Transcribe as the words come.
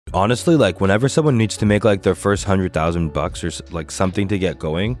Honestly, like whenever someone needs to make like their first $100,000 or like something to get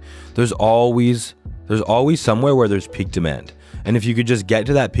going, there's always somewhere where there's peak demand. And if you could just get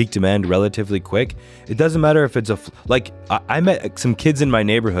to that peak demand relatively quick, it doesn't matter if it's I met some kids in my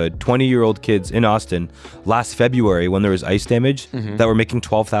neighborhood, 20-year-old kids in Austin last February when there was ice damage that were making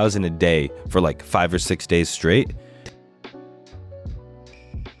 $12,000 a day for like 5 or 6 days straight.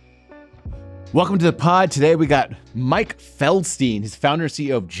 Welcome to the pod. Today we got Mike Feldstein. He's founder and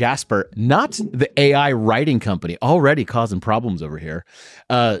CEO of Jaspr, not the AI writing company, already causing problems over here.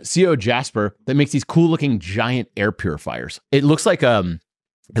 CEO of Jaspr that makes these cool looking giant air purifiers. It looks like a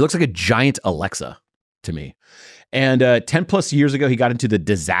giant Alexa to me. And 10 plus years ago, he got into the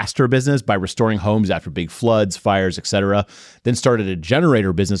disaster business by restoring homes after big floods, fires, etc. Then started a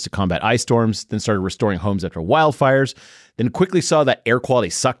generator business to combat ice storms. Then started restoring homes after wildfires. Then quickly saw that air quality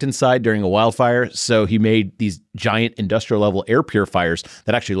sucked inside during a wildfire. So he made these giant industrial level air purifiers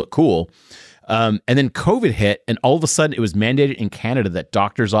that actually look cool. And then COVID hit, and all of a sudden it was mandated in Canada that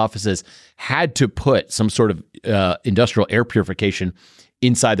doctors' offices had to put some sort of industrial air purification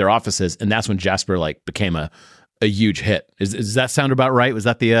inside their offices. And that's when Jaspr became a huge hit. Does that sound about right? Was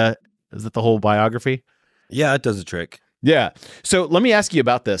that the whole biography? Yeah, it does a trick. Yeah. So let me ask you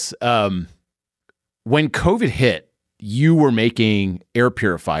about this. When COVID hit, you were making air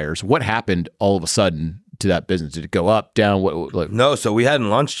purifiers. What happened all of a sudden to that business? Did it go up, down? No, so we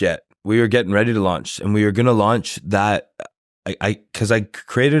hadn't launched yet. We were getting ready to launch, and we were going to launch that. Because I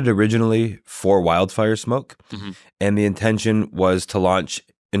created it originally for wildfire smoke, and the intention was to launch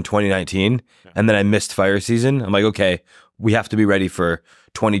in 2019, and then I missed fire season. I'm like, okay, we have to be ready for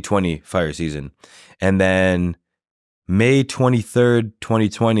 2020 fire season. And then May 23rd,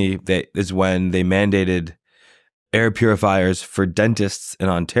 2020, is when they mandated air purifiers for dentists in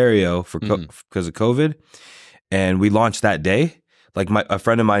Ontario because of COVID. And we launched that day. Like a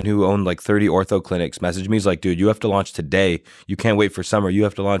friend of mine who owned like 30 ortho clinics messaged me. He's like, dude, you have to launch today. You can't wait for summer. You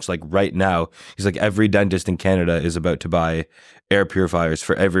have to launch like right now. He's like, every dentist in Canada is about to buy air purifiers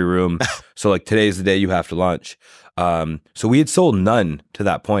for every room. So like today's the day you have to launch. So we had sold none to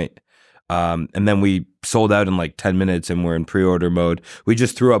that point. And then we sold out in like 10 minutes and we're in pre-order mode. We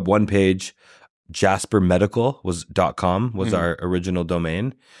just threw up one page. JasprMedical.com was our original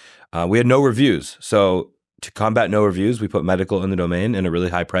domain. We had no reviews. So to combat no reviews, we put medical in the domain and a really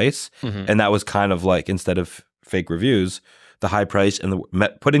high price. And that was kind of like, instead of fake reviews, the high price and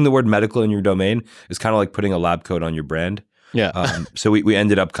putting the word medical in your domain is kind of like putting a lab coat on your brand. Yeah. So we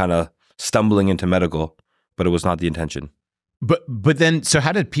ended up kind of stumbling into medical, but it was not the intention. But then, so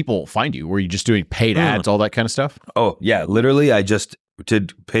how did people find you? Were you just doing paid ads, all that kind of stuff? Oh, yeah. Literally, I just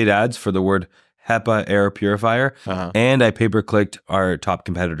did paid ads for the word HEPA air purifier, and I pay-per-clicked our top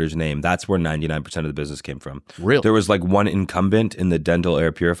competitor's name. That's where 99% of the business came from. Really? There was like one incumbent in the dental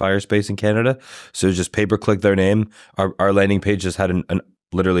air purifier space in Canada, so just pay-per-click their name. Our landing page just had an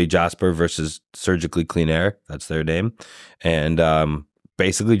literally Jaspr versus Surgically Clean Air. That's their name, and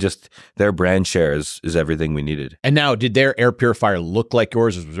basically just their brand share is everything we needed. And now, did their air purifier look like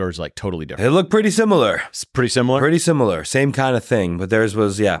yours, or was yours like totally different? It looked pretty similar. It's pretty similar? Pretty similar. Same kind of thing, but theirs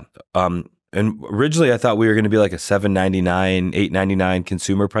was, and originally I thought we were going to be like a $7.99, $8.99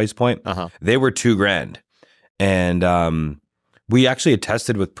 consumer price point. They were $2,000. And we actually had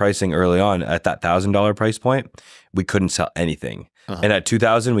tested with pricing early on at that $1,000 price point. We couldn't sell anything. And at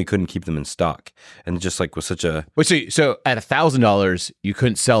 $2,000, we couldn't keep them in stock. And it just like was such a... Wait, so at $1,000, you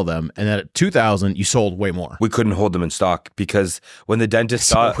couldn't sell them. And then at $2,000, you sold way more. We couldn't hold them in stock because when the dentist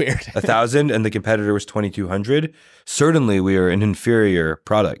saw $1,000 and the competitor was $2,200, certainly we were an inferior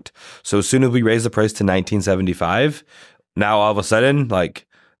product. So as soon as we raised the price to $1,975, now all of a sudden, like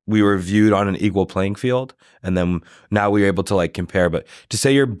we were viewed on an equal playing field. And then now we were able to like compare. But to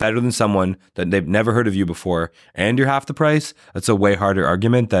say you're better than someone that they've never heard of you before and you're half the price, that's a way harder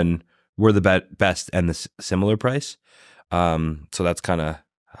argument than we're the best and the similar price. So that's kind of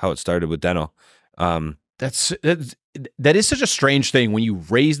how it started with dental. That is such a strange thing when you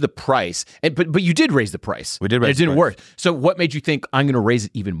raise the price, but you did raise the price. We did raise it didn't work. So what made you think I'm going to raise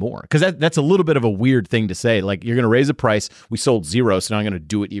it even more? Because that's a little bit of a weird thing to say. Like you're going to raise the price. We sold zero, so now I'm going to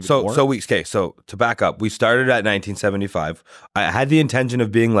do it even more. So to back up, we started at $1,975. I had the intention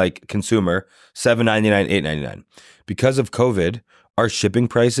of being like consumer $7.99, $8.99. Because of COVID, our shipping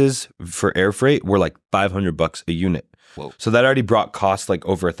prices for air freight were like $500 a unit. Whoa. So that already brought costs like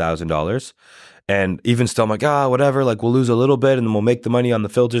over $1,000. And even still, I'm like, whatever, like we'll lose a little bit and then we'll make the money on the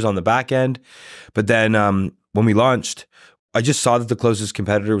filters on the back end. But then when we launched, I just saw that the closest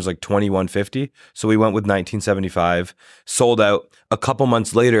competitor was like $2,150. So we went with $1,975, sold out. A couple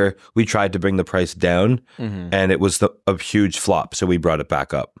months later, we tried to bring the price down and it was a huge flop. So we brought it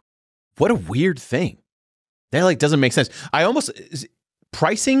back up. What a weird thing. That like doesn't make sense.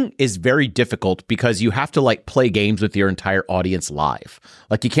 Pricing is very difficult because you have to like play games with your entire audience live.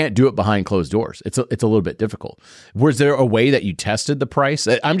 Like you can't do it behind closed doors. It's a little bit difficult. Was there a way that you tested the price?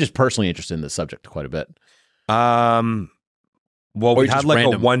 I'm just personally interested in this subject quite a bit. Well, we had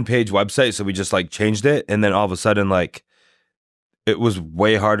like a one-page website, so we just like changed it, and then all of a sudden, like it was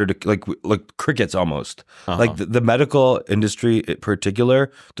way harder to like crickets almost. Like the medical industry in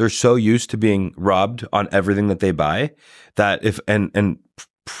particular, they're so used to being robbed on everything that they buy that if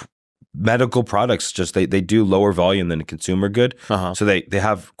medical products just they do lower volume than a consumer good, so they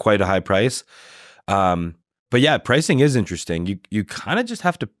have quite a high price. But yeah, pricing is interesting. You kind of just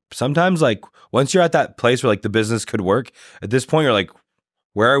have to sometimes, like once you're at that place where like the business could work, at this point you're like,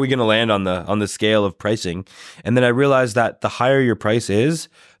 where are we going to land on the scale of pricing? And then I realized that the higher your price is,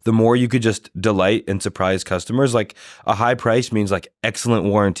 the more you could just delight and surprise customers. Like a high price means like excellent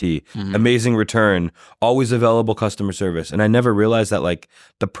warranty, amazing return, always available customer service. And I never realized that like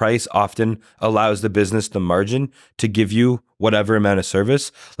the price often allows the business the margin to give you whatever amount of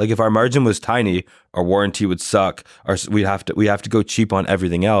service. Like if our margin was tiny, our warranty would suck. We have to go cheap on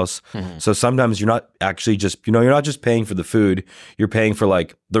everything else. So sometimes you're not actually just, you're not just paying for the food, you're paying for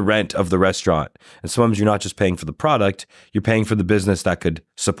like the rent of the restaurant. And sometimes you're not just paying for the product, you're paying for the business that could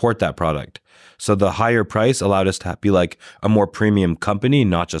support that product. So the higher price allowed us to be like a more premium company,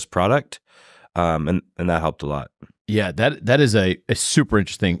 not just product. And that helped a lot. Yeah, that is a super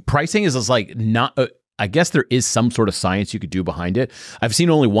interesting. Pricing is like not I guess there is some sort of science you could do behind it. I've seen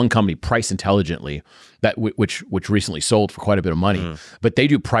only one company, Price Intelligently, that which recently sold for quite a bit of money. But they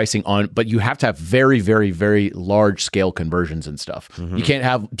do pricing but you have to have very, very, very large scale conversions and stuff. You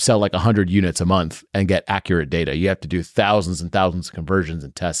can't sell like 100 units a month and get accurate data. You have to do thousands and thousands of conversions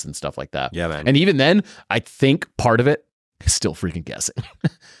and tests and stuff like that. Yeah, man. And even then, I think part of it is still freaking guessing.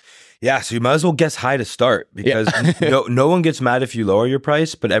 Yeah, so you might as well guess high to start because no one gets mad if you lower your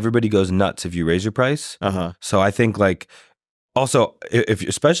price, but everybody goes nuts if you raise your price. So I think like also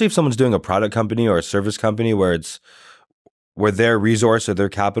especially if someone's doing a product company or a service company where their resource or their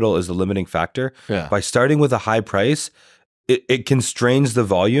capital is the limiting factor, by starting with a high price, it constrains the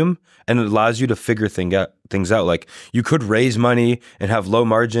volume and it allows you to figure things out. Like you could raise money and have low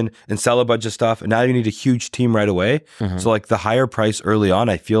margin and sell a bunch of stuff, and now you need a huge team right away. So like the higher price early on,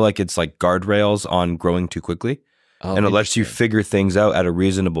 I feel like it's like guardrails on growing too quickly, and it lets you figure things out at a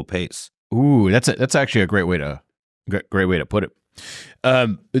reasonable pace. Ooh, that's actually a great way to put it.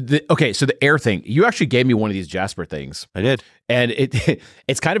 Okay, so the air thing, you actually gave me one of these Jaspr things. I did. And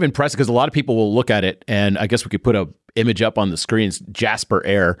it's kind of impressive because a lot of people will look at it, and I guess we could put a image up on the screens, Jaspr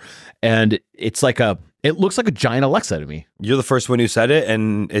Air, and it looks like a giant Alexa to me. You're the first one who said it,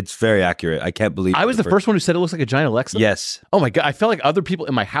 and it's very accurate. I can't believe I was the first one who said it looks like a giant Alexa. Yes. Oh my God, I felt like other people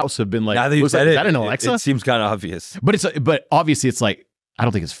in my house have been like, now that you said is that an Alexa? It seems kind of obvious. But obviously it's like, I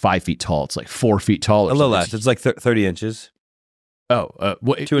don't think it's 5 feet tall. It's like 4 feet tall. A little less. It's like 30 inches. Oh,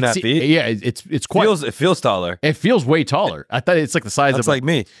 well, 2.5 feet. Yeah, it's quite. It feels taller. It feels way taller. I thought it's like the size That's of like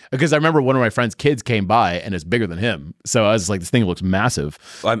me. Because I remember one of my friend's kids came by and it's bigger than him. So I was like, this thing looks massive.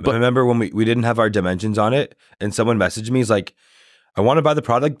 I remember when we didn't have our dimensions on it, and someone messaged me. He's like, I want to buy the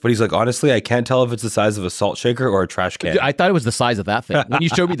product, but he's like, honestly, I can't tell if it's the size of a salt shaker or a trash can. I thought it was the size of that thing. When you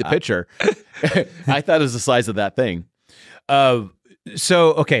showed me the picture, I thought it was the size of that thing.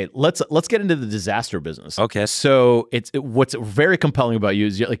 So, okay, let's get into the disaster business. Okay. So what's very compelling about you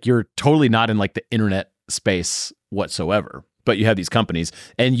is you're totally not in like the internet space whatsoever, but you have these companies,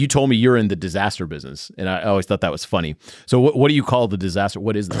 and you told me you're in the disaster business, and I always thought that was funny. So what do you call the disaster?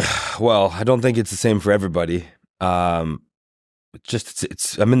 What is that? Well, I don't think it's the same for everybody. I've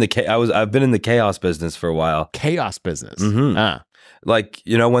been in the chaos business for a while. Chaos business. Like,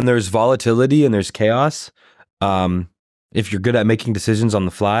 when there's volatility and there's chaos, if you're good at making decisions on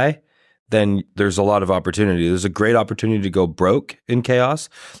the fly, then there's a lot of opportunity. There's a great opportunity to go broke in chaos.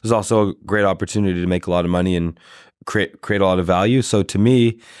 There's also a great opportunity to make a lot of money and create a lot of value. So to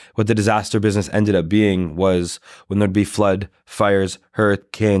me, what the disaster business ended up being was when there'd be flood, fires,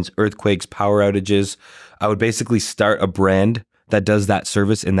 hurricanes, earthquakes, power outages, I would basically start a brand that does that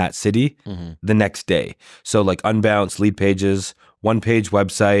service in that city the next day. So like unbounced lead pages, one-page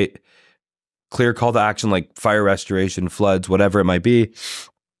website, clear call to action like fire restoration, floods, whatever it might be.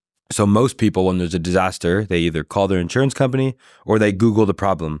 So most people, when there's a disaster, they either call their insurance company or they Google the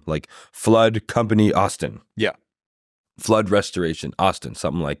problem, like flood company Austin. Yeah. Flood restoration Austin,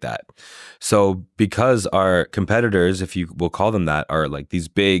 something like that. So because our competitors, if you will call them that, are like these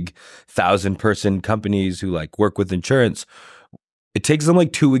big 1,000-person companies who like work with insurance, it takes them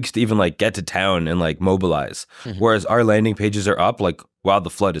like 2 weeks to even like get to town and like mobilize. Whereas our landing pages are up like while the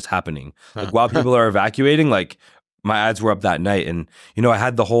flood is happening. Like while people are evacuating, like my ads were up that night. And, I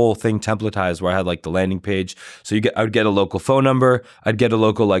had the whole thing templatized where I had like the landing page. So I would get a local phone number. I'd get a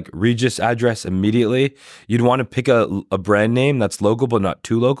local like Regis address immediately. You'd want to pick a brand name that's local, but not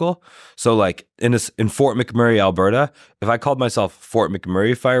too local. So like in Fort McMurray, Alberta, if I called myself Fort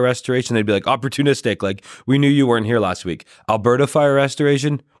McMurray Fire Restoration, they'd be like opportunistic. Like we knew you weren't here last week. Alberta Fire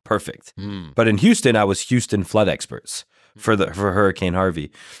Restoration, perfect. But in Houston, I was Houston Flood Experts for Hurricane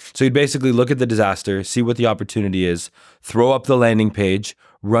Harvey. So you'd basically look at the disaster, see what the opportunity is, throw up the landing page,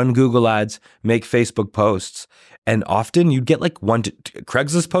 run Google ads, make Facebook posts. And often you'd get like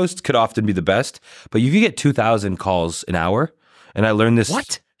Craigslist posts could often be the best, but you could get 2,000 calls an hour. And I learned this.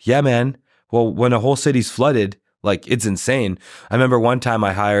 What? Yeah, man. Well, when a whole city's flooded, like it's insane. I remember one time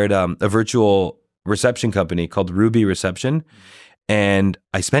I hired a virtual reception company called Ruby Reception. And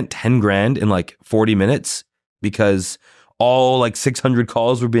I spent 10 grand in like 40 minutes because all like 600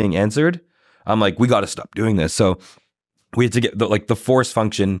 calls were being answered. I'm like, we got to stop doing this. So we had to get the force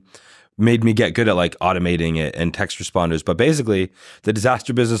function made me get good at like automating it and text responders. But basically the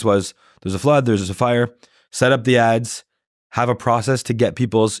disaster business was there's a flood, there's a fire, set up the ads, have a process to get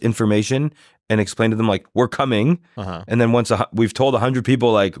people's information and explain to them like, we're coming. And then once we've told 100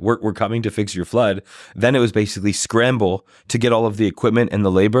 people like, we're coming to fix your flood, then it was basically scramble to get all of the equipment and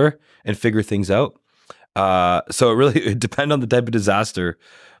the labor and figure things out. So it depended on the type of disaster,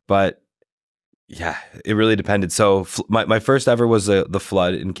 but yeah, it really depended. So my first ever was the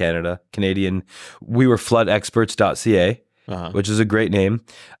flood in Canada, Canadian. We were floodexperts.ca, which is a great name.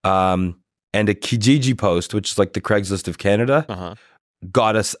 And a Kijiji post, which is like the Craigslist of Canada,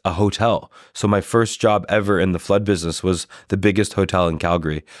 got us a hotel. So my first job ever in the flood business was the biggest hotel in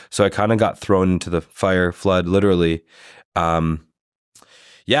Calgary. So I kind of got thrown into the fire flood, literally.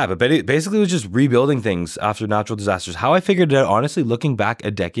 Yeah, but basically it was just rebuilding things after natural disasters. How I figured it out, honestly, looking back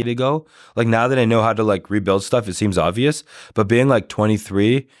a decade ago, like now that I know how to like rebuild stuff, it seems obvious. But being like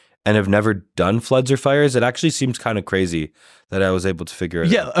 23 and have never done floods or fires, it actually seems kind of crazy that I was able to figure it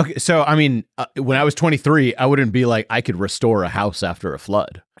out. Yeah, okay. So, I mean, when I was 23, I wouldn't be like, I could restore a house after a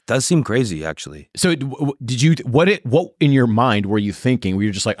flood. It does seem crazy, actually. So did you, what in your mind were you thinking? Were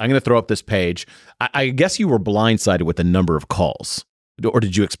you just like, I'm going to throw up this page? I guess you were blindsided with the number of calls. Or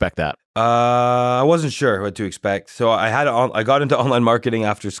did you expect that? I wasn't sure what to expect. So I got into online marketing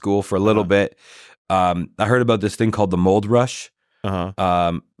after school for a little bit. I heard about this thing called the mold rush.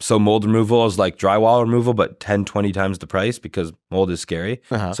 So mold removal is like drywall removal, but 10, 20 times the price because mold is scary.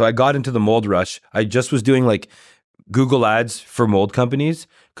 So I got into the mold rush. I just was doing like Google ads for mold companies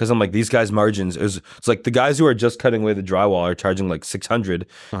because I'm like, these guys' margins it's like the guys who are just cutting away the drywall are charging like 600.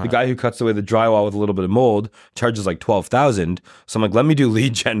 The guy who cuts away the drywall with a little bit of mold charges like 12,000. So I'm like, let me do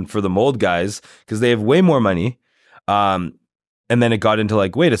lead gen for the mold guys because they have way more money. And then it got into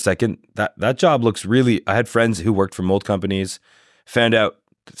like, wait a second, that job looks really. I had friends who worked for mold companies, found out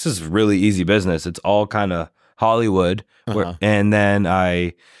this is really easy business. It's all kind of Hollywood. And then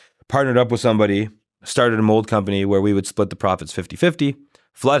I partnered up with somebody, started a mold company where we would split the profits 50-50.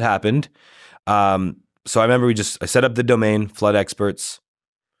 Flood happened. So I remember I set up the domain, Flood Experts.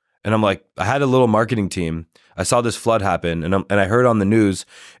 And I'm like, I had a little marketing team. I saw this flood happen and I heard on the news,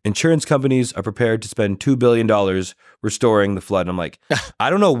 insurance companies are prepared to spend $2 billion restoring the flood. And I'm like, I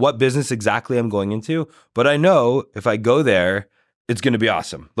don't know what business exactly I'm going into, but I know if I go there, it's going to be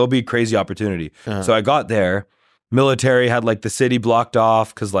awesome. There'll be a crazy opportunity. So I got there. Military had like the city blocked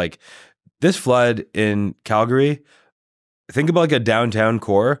off because like this flood in Calgary, think about like a downtown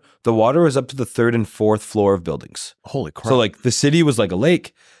core. The water was up to the 3rd and 4th floor of buildings. Holy crap. So like the city was like a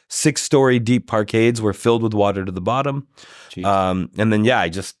lake. 6-story deep parkades were filled with water to the bottom. And then, yeah,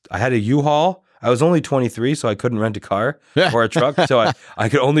 I had a U-Haul. I was only 23, so I couldn't rent a car or a truck. So I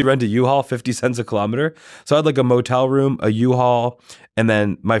could only rent a U-Haul, 50 cents a kilometer. So I had like a motel room, a U-Haul, and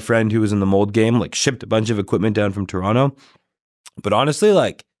then my friend who was in the mold game like shipped a bunch of equipment down from Toronto. But honestly,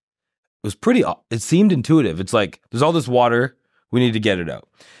 like it seemed intuitive. It's like, there's all this water. We need to get it out.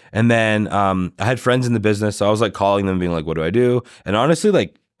 And then I had friends in the business. So I was like calling them being like, what do I do? And honestly,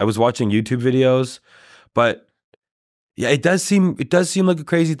 like I was watching YouTube videos, but yeah, it does seem like a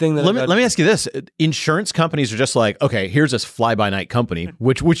crazy thing. Let me ask you this. Insurance companies are just like, okay, here's this fly-by-night company,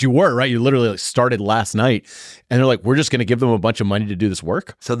 which you were, right? You literally like started last night and they're like, we're just going to give them a bunch of money to do this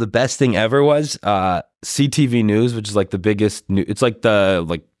work. So the best thing ever was CTV News, which is like the biggest it's like the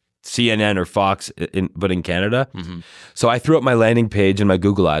like CNN or Fox, but in Canada. So I threw up my landing page and my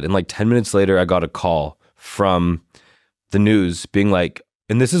Google ad, and like 10 minutes later, I got a call from the news being like,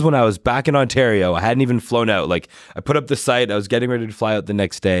 and this is when I was back in Ontario. I hadn't even flown out. Like I put up the site. I was getting ready to fly out the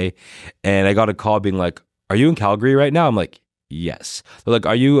next day, and I got a call being like, "Are you in Calgary right now?" I'm like, yes. They're like,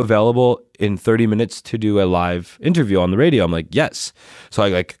 are you available in 30 minutes to do a live interview on the radio? I'm like, yes. So I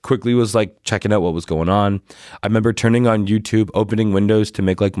like quickly was like checking out what was going on. I remember turning on YouTube, opening Windows to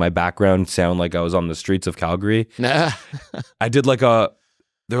make like my background sound like I was on the streets of Calgary. I did like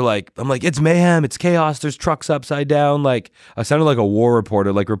they're like, I'm like, it's mayhem, it's chaos, there's trucks upside down. Like I sounded like a war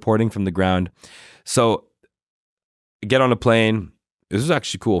reporter, like reporting from the ground. So I get on a plane. This is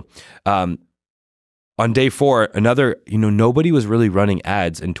actually cool. On day 4, nobody was really running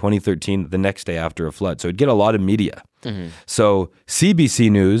ads in 2013, the next day after a flood. So it'd get a lot of media. Mm-hmm. So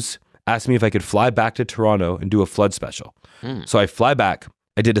CBC News asked me if I could fly back to Toronto and do a flood special. So I fly back.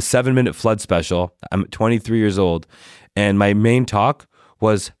 I did a 7-minute flood special. I'm 23 years old. And my main talk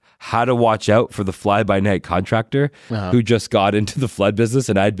was how to watch out for the fly-by-night contractor who just got into the flood business,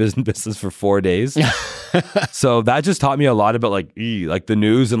 and I had been in business for 4 days. So that just taught me a lot about like the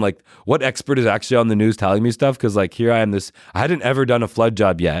news and like what expert is actually on the news telling me stuff. Cause like here I am, I hadn't ever done a flood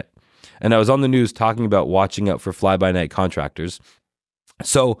job yet. And I was on the news talking about watching out for fly-by-night contractors.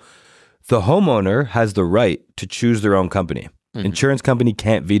 So the homeowner has the right to choose their own company. Mm-hmm. Insurance company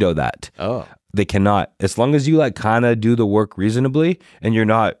can't veto that. Oh. They cannot. As long as you like kind of do the work reasonably and you're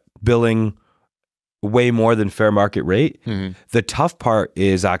not billing way more than fair market rate. Mm-hmm. The tough part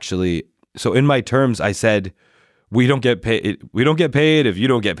is actually, so in my terms, I said, we don't get paid if you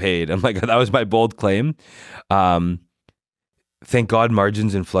don't get paid. I'm like, that was my bold claim. Thank God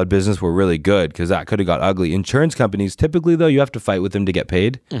margins in flood business were really good because that could have got ugly. Insurance companies, typically though, you have to fight with them to get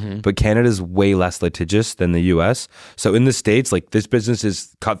paid. Mm-hmm. But Canada's way less litigious than the US. So in the States, like this business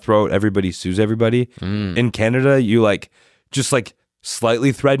is cutthroat. Everybody sues everybody. Mm. In Canada, you like, just like,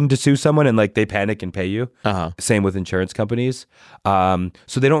 slightly threaten to sue someone and like they panic and pay you. Same with insurance companies. So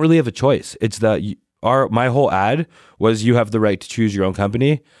they don't really have a choice. It's my whole ad was you have the right to choose your own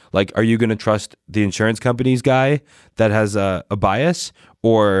company. Like, are you going to trust the insurance company's guy that has a bias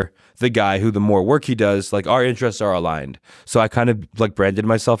or the guy who the more work he does, like our interests are aligned. So I kind of like branded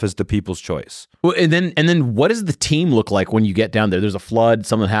myself as the people's choice. Well, and then what does the team look like when you get down there? There's a flood,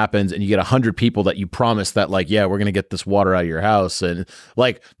 something happens, and you get 100 people that you promise that like, yeah, we're going to get this water out of your house. And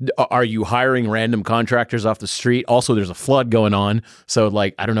like, are you hiring random contractors off the street? Also, there's a flood going on. So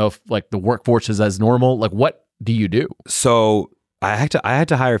like, I don't know if like the workforce is as normal. Like, what do you do? So I had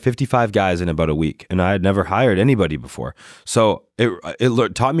to hire 55 guys in about a week, and I had never hired anybody before. So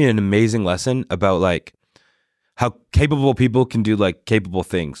it taught me an amazing lesson about like how capable people can do like capable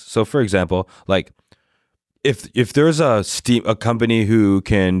things. So for example, like if there's a company who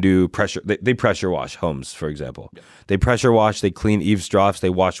can do pressure, they pressure wash homes, for example. Yeah. They pressure wash, they clean eaves troughs,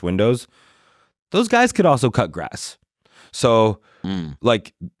 they wash windows. Those guys could also cut grass. So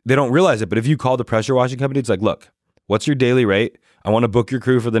like they don't realize it, but if you call the pressure washing company, it's like, look, what's your daily rate? I want to book your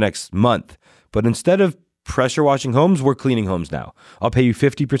crew for the next month. But instead of pressure washing homes, we're cleaning homes now. I'll pay you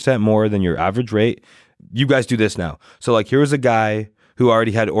 50% more than your average rate. You guys do this now. So like here's a guy who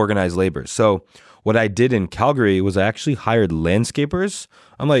already had organized labor. So what I did in Calgary was I actually hired landscapers.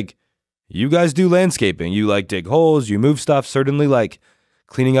 I'm like, you guys do landscaping. You like dig holes, you move stuff. Certainly like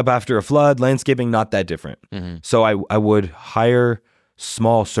cleaning up after a flood, landscaping, not that different. Mm-hmm. So I would hire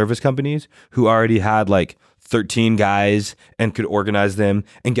small service companies who already had like 13 guys and could organize them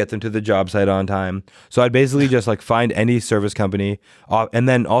and get them to the job site on time. So I'd basically just like find any service company. And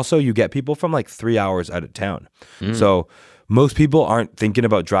then also you get people from like 3 hours out of town. So most people aren't thinking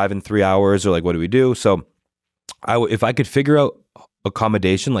about driving 3 hours or like, what do we do? So if I could figure out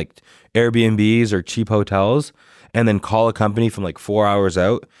accommodation like Airbnbs or cheap hotels and then call a company from like 4 hours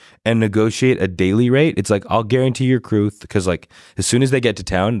out and negotiate a daily rate, it's like, I'll guarantee your crew, because like as soon as they get to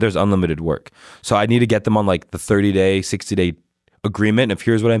town, there's unlimited work. So I need to get them on like the 30-day, 60-day agreement of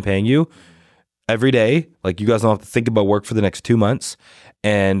here's what I'm paying you every day. Like you guys don't have to think about work for the next 2 months.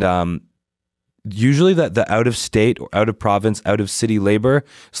 And usually the out of state or out of province, out of city labor,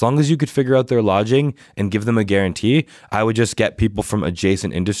 as long as you could figure out their lodging and give them a guarantee, I would just get people from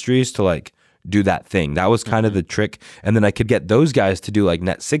adjacent industries to like do that thing. That was kind of the trick. And then I could get those guys to do like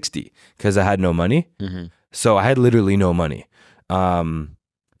net 60 because I had no money. Mm-hmm. So I had literally no money.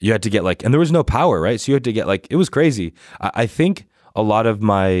 You had to get like, and there was no power, right? So you had to get like, it was crazy. I think a lot of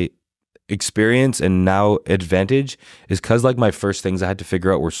my experience and now advantage is because like my first things I had to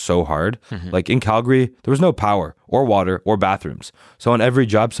figure out were so hard. Mm-hmm. Like in Calgary, there was no power or water or bathrooms. So on every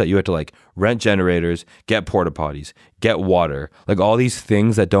job site, you had to like rent generators, get porta potties, get water, like all these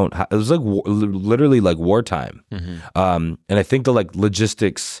things that don't, it was like literally like wartime. Mm-hmm. And I think the like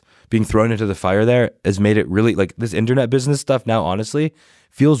logistics being thrown into the fire there has made it really like this internet business stuff now, honestly,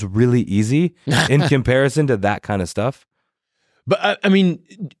 feels really easy in comparison to that kind of stuff. But I mean,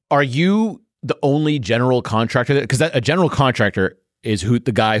 are you the only general contractor? Because a general contractor is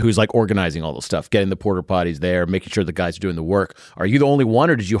the guy who's like organizing all the stuff, getting the porta potties there, making sure the guys are doing the work. Are you the only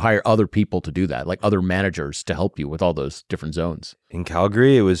one, or did you hire other people to do that, like other managers to help you with all those different zones? In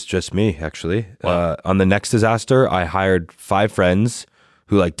Calgary, it was just me, actually. Wow. On the next disaster, I hired 5 friends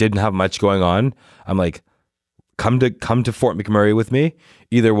who like didn't have much going on. I'm like, come to Fort McMurray with me.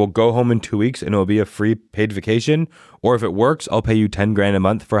 Either we'll go home in 2 weeks and it'll be a free paid vacation, or if it works, I'll pay you 10 grand a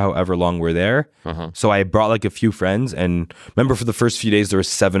month for however long we're there. So I brought like a few friends, and remember for the first few days, there were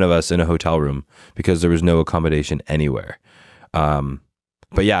 7 of us in a hotel room because there was no accommodation anywhere. But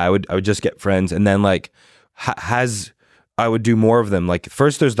yeah, I would just get friends, and then like I would do more of them. Like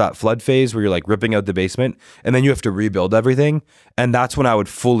first there's that flood phase where you're like ripping out the basement, and then you have to rebuild everything. And that's when I would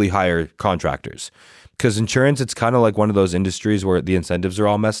fully hire contractors. Because insurance, it's kind of like one of those industries where the incentives are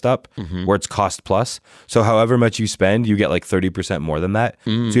all messed up, where it's cost plus. So however much you spend, you get like 30% more than that.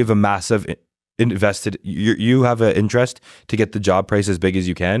 So you have a massive invested, you have an interest to get the job price as big as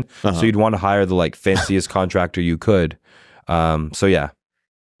you can. So you'd want to hire the like fanciest contractor you could. So yeah.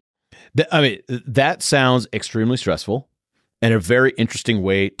 I mean, that sounds extremely stressful and a very interesting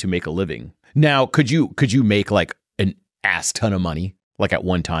way to make a living. Now, could you make like an ass ton of money? Like at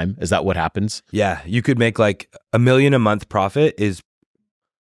one time? Is that what happens? Yeah, you could make like $1 million a month profit is...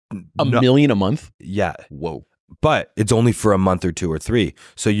 $1 million a month? Yeah. Whoa. But it's only for a month or 2 or 3.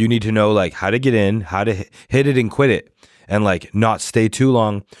 So you need to know like how to get in, how to hit it and quit it, and like not stay too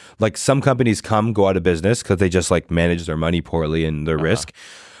long. Like some companies go out of business because they just like manage their money poorly and their risk.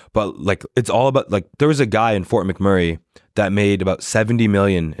 But like it's all about like there was a guy in Fort McMurray that made about 70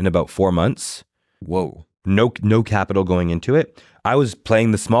 million in about 4 months. Whoa. No capital going into it. I was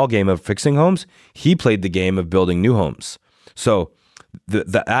playing the small game of fixing homes. He played the game of building new homes. So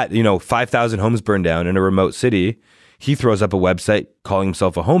the 5,000 homes burned down in a remote city. He throws up a website calling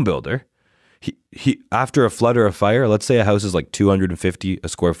himself a home builder. He after a flood or a fire, let's say a house is like 250 a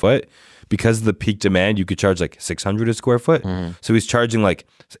square foot. Because of the peak demand, you could charge like 600 a square foot. So he's charging like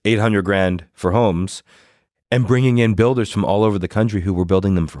 800 grand for homes and bringing in builders from all over the country who were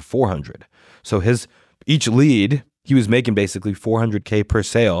building them for 400. So each lead, he was making basically $400K per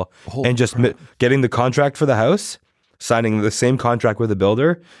sale. And just getting the contract for the house, signing the same contract with a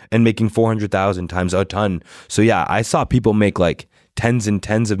builder, and making 400,000 times a ton. So yeah, I saw people make like tens and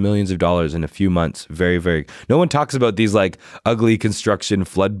tens of millions of dollars in a few months. Very, very. No one talks about these like ugly construction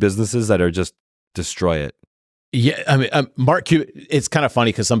flood businesses that are just destroy it. Yeah, I mean, Mark Cuban, it's kind of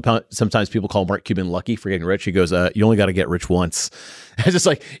funny because sometimes people call Mark Cuban lucky for getting rich. He goes, you only got to get rich once. It's just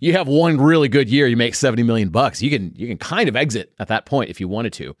like you have one really good year, you make $70 million. You can kind of exit at that point if you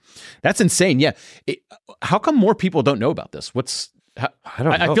wanted to. That's insane. Yeah. How come more people don't know about this? I don't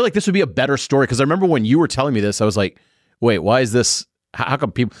know. I feel like this would be a better story because I remember when you were telling me this, I was like, wait, why is this? How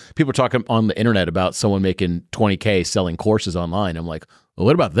come people are talking on the internet about someone making 20K selling courses online? I'm like, well,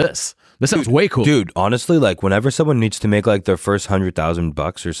 what about this? This sounds way cool. Dude, honestly, like whenever someone needs to make like their first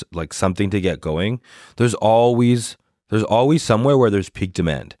 $100,000 or like something to get going, there's always somewhere where there's peak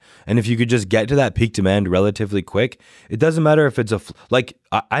demand. And if you could just get to that peak demand relatively quick, it doesn't matter if it's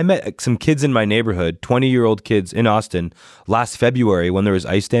I met some kids in my neighborhood, 20-year-old kids in Austin last February when there was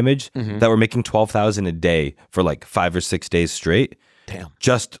ice damage that were making $12,000 a day for like 5 or 6 days straight. Damn.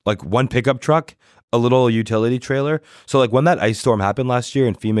 Just like one pickup truck, a little utility trailer. So like when that ice storm happened last year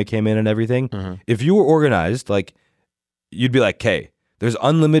and FEMA came in and everything, if you were organized, like you'd be like, okay, there's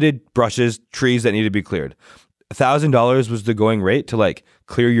unlimited brushes, trees that need to be cleared. $1,000 was the going rate to like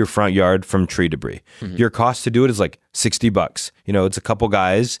clear your front yard from tree debris. Your cost to do it is like $60. You know, it's a couple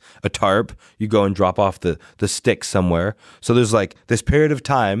guys, a tarp, you go and drop off the sticks somewhere. So there's like this period of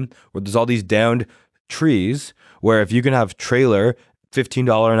time where there's all these downed trees where if you can have trailer,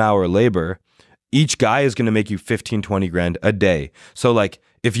 $15 an hour labor, each guy is going to make you 15, 20 grand a day. So like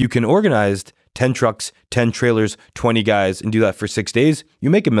if you can organize 10 trucks, 10 trailers, 20 guys and do that for 6 days, you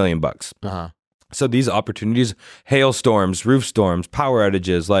make $1 million. So these opportunities, hailstorms, roof storms, power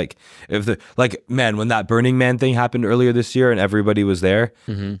outages, when that Burning Man thing happened earlier this year and everybody was there,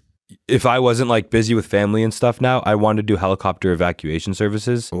 if I wasn't like busy with family and stuff now, I wanted to do helicopter evacuation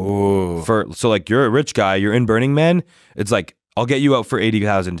services. So like you're a rich guy, you're in Burning Man, it's like, I'll get you out for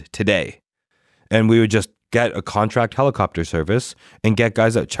 80,000 today. And we would just get a contract helicopter service and get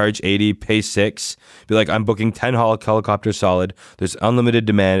guys that charge 80, pay 6, be like, I'm booking 10 helicopters solid. There's unlimited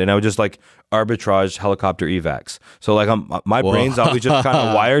demand. And I would just like arbitrage helicopter evacs. So like my brain's always just kind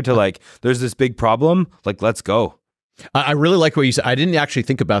of wired to like, there's this big problem. Like, let's go. I really like what you said. I didn't actually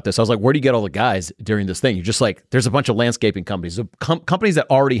think about this. I was like, where do you get all the guys during this thing? You're just like, there's a bunch of landscaping companies, companies that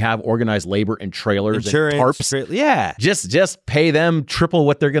already have organized labor and trailers, insurance, and tarps. Yeah. Just pay them triple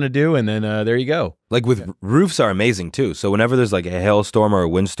what they're going to do. And then there you go. Like with roofs are amazing too. So whenever there's like a hailstorm or a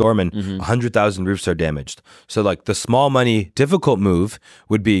windstorm and 100,000 roofs are damaged. So like the small money, difficult move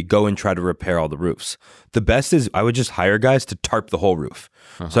would be go and try to repair all the roofs. The best is I would just hire guys to tarp the whole roof.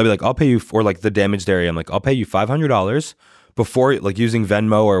 So I'd be like, I'll pay you for like the damaged area. I'm like, I'll pay you $500 before, like using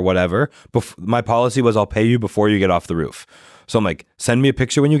Venmo or whatever. My policy was I'll pay you before you get off the roof. So I'm like, send me a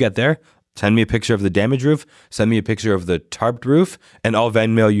picture when you get there. Send me a picture of the damaged roof. Send me a picture of the tarped roof, and I'll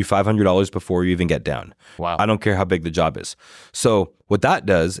Venmo you $500 before you even get down. Wow. I don't care how big the job is. So what that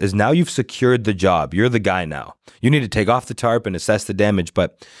does is now you've secured the job. You're the guy now. You need to take off the tarp and assess the damage,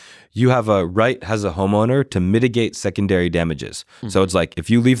 but you have a right as a homeowner to mitigate secondary damages. So it's like if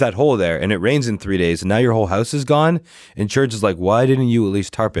you leave that hole there and it rains in 3 days and now your whole house is gone, insurance is like, why didn't you at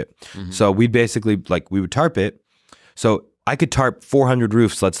least tarp it? So we basically we would tarp it. So I could tarp 400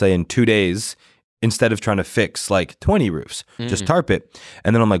 roofs, let's say in 2 days, instead of trying to fix like 20 roofs. Just tarp it.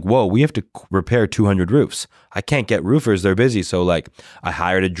 And then I'm like, whoa, we have to repair 200 roofs. I can't get roofers. They're busy. So like I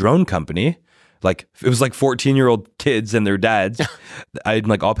hired a drone company. Like it was like 14-year-old kids and their dads. I'm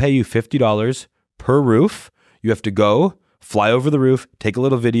like, I'll pay you $50 per roof. You have to go, fly over the roof, take a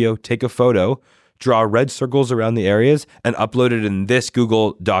little video, take a photo, draw red circles around the areas, and upload it in this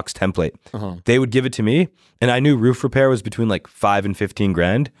Google Docs template. They would give it to me, and I knew roof repair was between like 5 and 15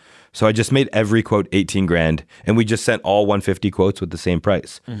 grand. So I just made every quote 18 grand, and we just sent all 150 quotes with the same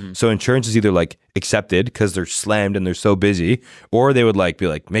price. So insurance is either like accepted because they're slammed and they're so busy, or they would like be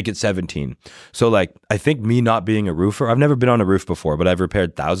like, make it 17. So like, I think me not being a roofer, I've never been on a roof before, but I've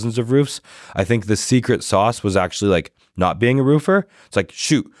repaired thousands of roofs. I think the secret sauce was actually like not being a roofer. It's like,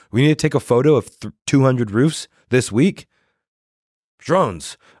 shoot, we need to take a photo of 200 roofs this week.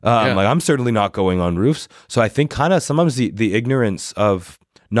 Drones. Like I'm certainly not going on roofs. So I think kind of sometimes the ignorance of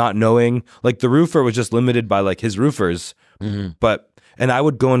not knowing, like the roofer was just limited by like his roofers, and I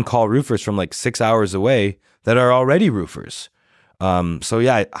would go and call roofers from like 6 hours away that are already roofers. So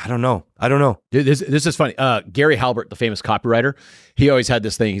yeah, I don't know. This is funny. Gary Halbert, the famous copywriter, he always had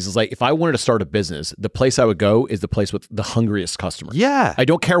this thing. He's like, if I wanted to start a business, the place I would go is the place with the hungriest customers. Yeah. I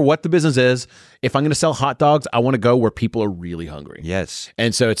don't care what the business is. If I'm going to sell hot dogs, I want to go where people are really hungry. Yes.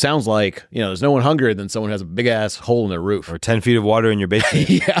 And so it sounds like, there's no one hungrier than someone who has a big ass hole in their roof. Or 10 feet of water in your basement.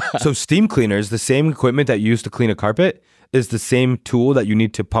 Yeah. So steam cleaners, the same equipment that you use to clean a carpet is the same tool that you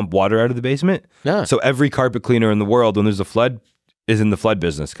need to pump water out of the basement. Yeah. So every carpet cleaner in the world, when there's a flood, is in the flood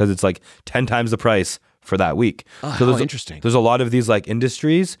business because it's like 10 times the price for that week. Oh, so interesting. There's a lot of these like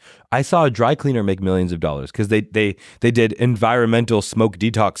industries. I saw a dry cleaner make millions of dollars because they did environmental smoke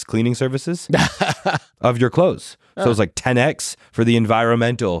detox cleaning services of your clothes. So it's like 10x for the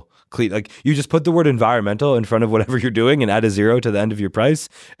environmental clean. Like you just put the word environmental in front of whatever you're doing and add a zero to the end of your price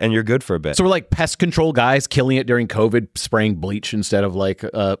and you're good for a bit. So we're like pest control guys killing it during COVID, spraying bleach instead of like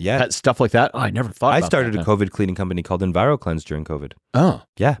pet stuff like that. Oh, I never thought about I started that. a COVID cleaning company called EnviroCleanse during COVID. Oh,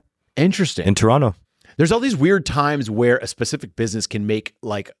 yeah. Interesting. In Toronto. There's all these weird times where a specific business can make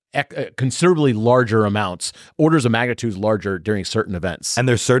like considerably larger amounts, orders of magnitudes larger during certain events. And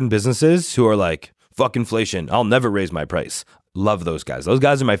there's certain businesses who are like, fuck inflation. I'll never raise my price. Love those guys. Those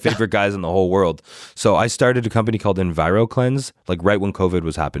guys are my favorite guys in the whole world. So I started a company called EnviroCleanse, like right when COVID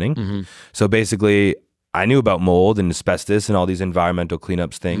was happening. So basically, I knew about mold and asbestos and all these environmental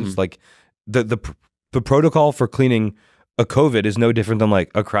cleanups things. Like the protocol for cleaning a COVID is no different than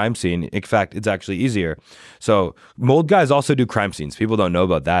like a crime scene. In fact, it's actually easier. So mold guys also do crime scenes. People don't know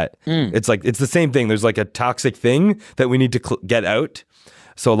about that. It's like, it's the same thing. There's like a toxic thing that we need to get out.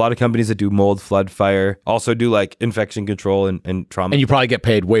 So a lot of companies that do mold, flood, fire also do like infection control and trauma. And you probably get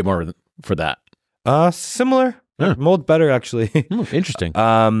paid way more for that. Similar. Mold better actually. Interesting.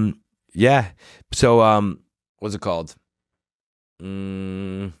 Yeah. So what's it called?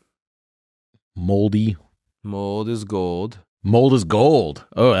 Moldy. Mold is gold. Mold is gold.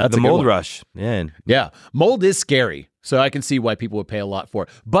 Oh, that's the a good mold one. rush. Man. Yeah. Mold is scary. So I can see why people would pay a lot for it.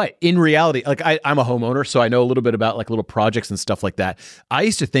 But in reality, like I'm a homeowner, so I know a little bit about like little projects and stuff like that. I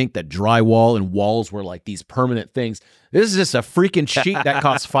used to think that drywall and walls were like these permanent things. This is just a freaking sheet that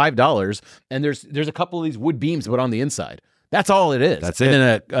costs $5, and there's a couple of these wood beams put on the inside. That's all it is. That's it. And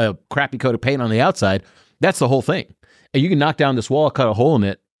then a crappy coat of paint on the outside. That's the whole thing. And you can knock down this wall, cut a hole in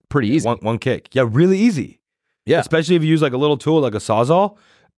it pretty easy. One kick. Yeah, really easy. Yeah. Especially if you use like a little tool like a Sawzall,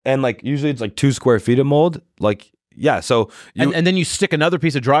 and like usually it's like 2 square feet of mold. Like, yeah, so and then you stick another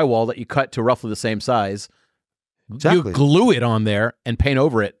piece of drywall that you cut to roughly the same size. Exactly. You glue it on there and paint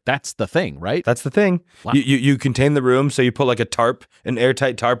over it. That's the thing, right? That's the thing. Wow. You contain the room, so you put like a tarp, an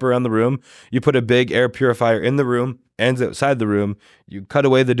airtight tarp around the room. You put a big air purifier in the room and outside the room. You cut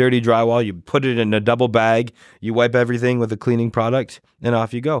away the dirty drywall. You put it in a double bag. You wipe everything with a cleaning product, and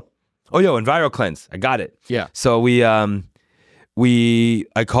off you go. Oh, yo, EnviroCleanse. I got it. Yeah. So I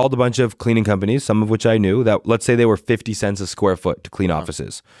called a bunch of cleaning companies, some of which I knew, that let's say they were 50 cents a square foot to clean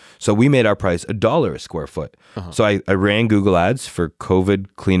offices. So we made our price $1 a square foot. So I ran Google ads for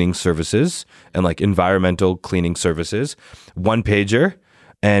COVID cleaning services and like environmental cleaning services, one pager,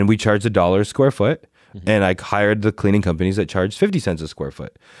 and we charged $1 a square foot. And I hired the cleaning companies that charged 50 cents a square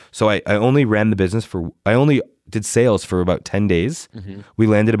foot. So I only ran the business I only did sales for about 10 days. We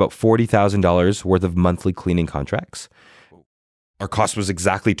landed about $40,000 worth of monthly cleaning contracts. Our cost was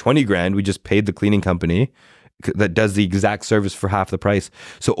exactly 20 grand. We just paid the cleaning company that does the exact service for half the price.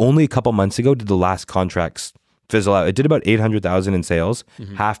 So only a couple months ago did the last contracts fizzle out. It did about 800,000 in sales,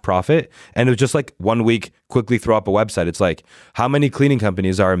 half profit. And it was just like 1 week, quickly throw up a website. It's like, how many cleaning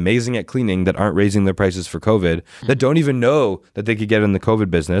companies are amazing at cleaning that aren't raising their prices for COVID, that don't even know that they could get in the COVID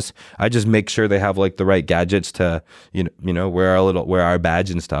business? I just make sure they have like the right gadgets to, you know, wear our badge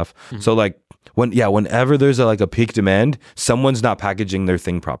and stuff. So like, whenever there's a peak demand, someone's not packaging their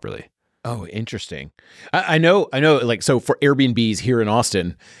thing properly. Oh, interesting. I know. Like, so for Airbnbs here in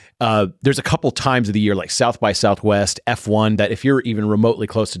Austin, there's a couple times of the year, like South by Southwest, F1, that if you're even remotely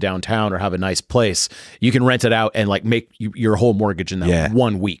close to downtown or have a nice place, you can rent it out and like make your whole mortgage in that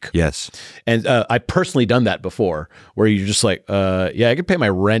 1 week. Yes. And I personally done that before, where you're just like, I could pay my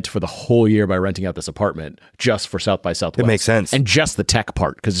rent for the whole year by renting out this apartment just for South by Southwest. It makes sense. And just the tech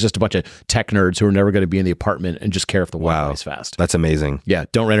part, because it's just a bunch of tech nerds who are never going to be in the apartment and just care if the Wi-Fi is fast. That's amazing. Yeah,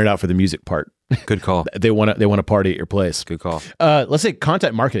 don't rent it out for the music part. Good call. They want to party at your place. Good call. Let's say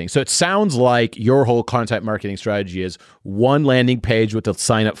content marketing. So it sounds like your whole content marketing strategy is one landing page with a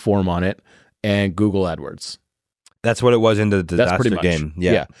sign up form on it and Google AdWords. That's what it was in the disaster game.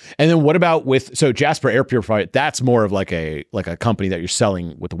 Yeah. And then what about so Jaspr Air Purifier? That's more of like a company that you're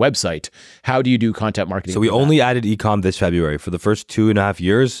selling with the website. How do you do content marketing? So we only added ecom this February. For the first 2.5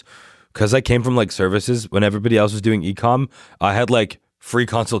 years, because I came from like services, when everybody else was doing ecom, I had like free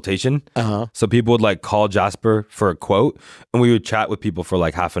consultation. So people would like call Jaspr for a quote, and we would chat with people for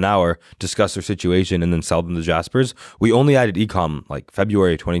like half an hour, discuss their situation, and then sell them the Jaspers. We only added ecom like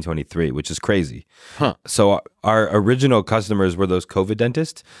February 2023, which is crazy. So our original customers were those COVID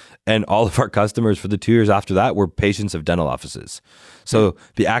dentists, and all of our customers for the 2 years after that were patients of dental offices. So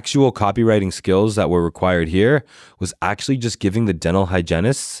the actual copywriting skills that were required here was actually just giving the dental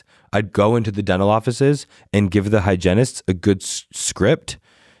hygienists. I'd go into the dental offices and give the hygienists a good script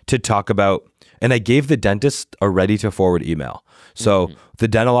to talk about, and I gave the dentist a ready to forward email. So the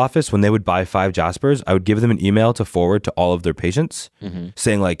dental office, when they would buy 5 Jaspers, I would give them an email to forward to all of their patients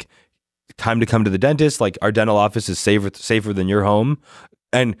saying like, time to come to the dentist. Like, our dental office is safer than your home.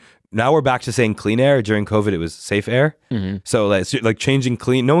 And now we're back to saying clean air. During COVID, it was safe air. So like changing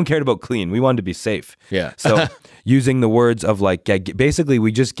clean. No one cared about clean. We wanted to be safe. Yeah. So using the words of like, basically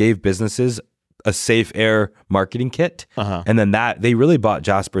we just gave businesses a safe air marketing kit. And then they really bought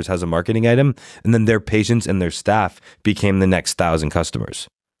Jaspers as a marketing item. And then their patients and their staff became the next 1,000 customers.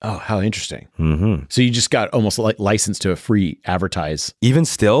 Oh, how interesting. So you just got almost like licensed to a free advertise. Even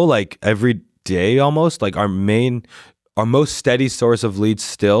still, like every day almost, like our most steady source of leads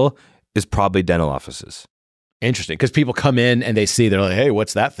still is probably dental offices. Interesting. Because people come in and they're like, hey,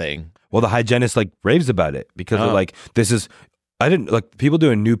 what's that thing? Well, the hygienist like raves about it because they're like, people do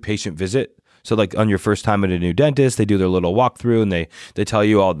a new patient visit. So like on your first time at a new dentist, they do their little walkthrough and they tell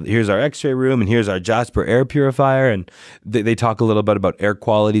you here's our x-ray room and here's our Jaspr air purifier. And they talk a little bit about air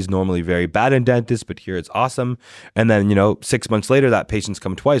quality is normally very bad in dentists, but here it's awesome. And then, 6 months later, that patient's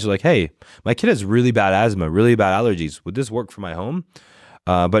come twice. They're like, hey, my kid has really bad asthma, really bad allergies. Would this work for my home?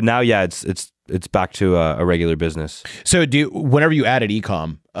 But now, it's back to a regular business. So whenever you added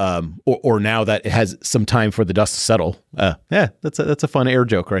ecom, or now that it has some time for the dust to settle, that's a fun air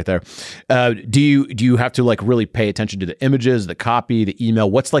joke right there. Do you have to like really pay attention to the images, the copy, the email?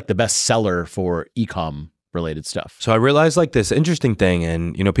 What's like the best seller for ecom related stuff? So I realized like this interesting thing,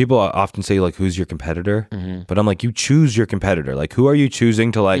 and people often say like, who's your competitor? But I'm like, you choose your competitor. Like, who are you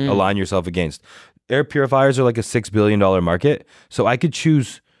choosing to like align yourself against? Air purifiers are like a $6 billion market. So I could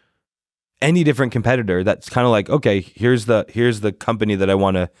choose any different competitor that's kind of like, okay, here's the company that I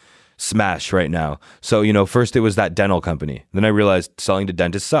want to smash right now. So, first it was that dental company. Then I realized selling to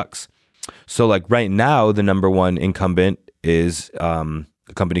dentists sucks. So like right now, the number one incumbent is a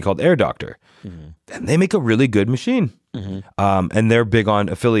company called Air Doctor. And they make a really good machine. And they're big on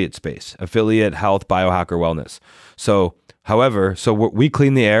affiliate space, affiliate health, biohacker wellness. So, however, we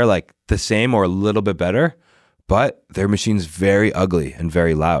clean the air like the same or a little bit better, but their machine's very ugly and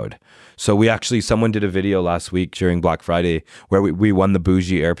very loud. So someone did a video last week during Black Friday where we won the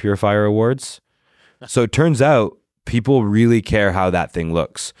Bougie Air Purifier Awards. So it turns out people really care how that thing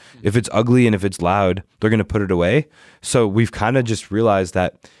looks. If it's ugly and if it's loud, they're going to put it away. So we've kind of just realized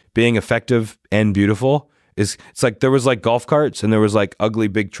that being effective and beautiful it's like there was like golf carts and there was like ugly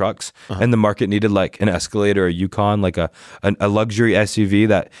big trucks, and the market needed like an Escalade or a Yukon, like a luxury SUV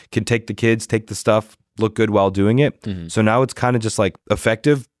that can take the kids, take the stuff, look good while doing it. So now it's kind of just like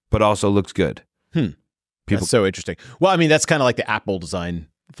effective, but also looks good. That's so interesting. Well, I mean, that's kind of like the Apple design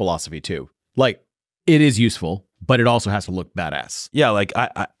philosophy too. Like, it is useful, but it also has to look badass. Yeah, like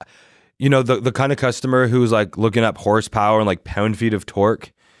I the kind of customer who's like looking up horsepower and like pound feet of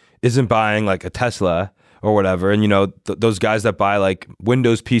torque isn't buying like a Tesla or whatever. And those guys that buy like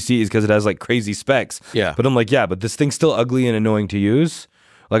Windows PCs because it has like crazy specs. Yeah. But I'm like, yeah, but this thing's still ugly and annoying to use.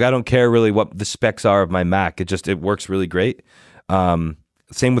 Like, I don't care really what the specs are of my Mac. It works really great.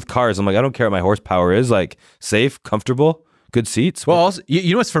 Same with cars. I'm like, I don't care what my horsepower is. Like, safe, comfortable, good seats. Well, also,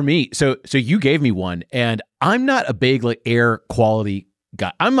 you know what's for me? So you gave me one, and I'm not a big like air quality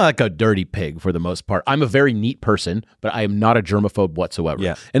guy. I'm like a dirty pig for the most part. I'm a very neat person, but I am not a germaphobe whatsoever.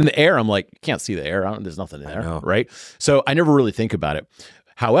 Yeah. And in the air, I'm like, you can't see the air. There's nothing in there, right? So I never really think about it.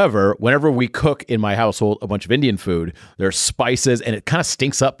 However, whenever we cook in my household a bunch of Indian food, there's spices, and it kind of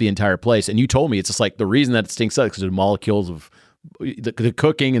stinks up the entire place. And you told me it's just like the reason that it stinks up is because the molecules of the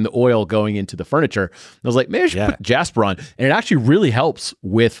cooking and the oil going into the furniture. And I was like, maybe I should put Jaspr on. And it actually really helps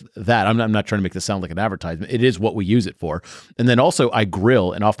with that. I'm not trying to make this sound like an advertisement. It is what we use it for. And then also I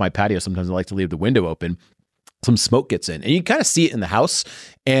grill, and off my patio, sometimes I like to leave the window open. Some smoke gets in, and you kind of see it in the house.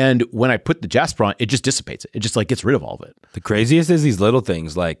 And when I put the Jaspr on, it just dissipates it. It just like gets rid of all of it. The craziest is these little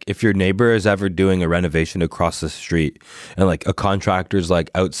things. Like if your neighbor is ever doing a renovation across the street and like a contractor's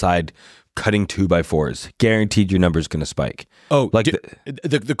like outside cutting 2x4s, guaranteed your number's going to spike. Oh, like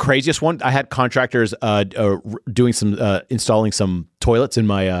the craziest one, I had contractors doing some installing some toilets in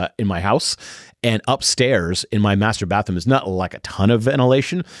my house, and upstairs in my master bathroom is not like a ton of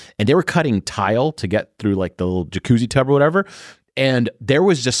ventilation, and they were cutting tile to get through like the little jacuzzi tub or whatever, and there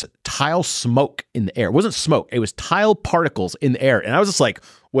was just tile smoke in the air. It wasn't smoke, it was tile particles in the air, and I was just like,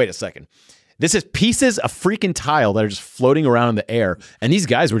 wait a second. This is pieces of freaking tile that are just floating around in the air. And these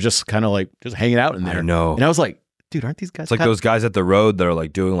guys were just kind of like just hanging out in there. I know. And I was like, dude, aren't these guys It's like those guys at the road that are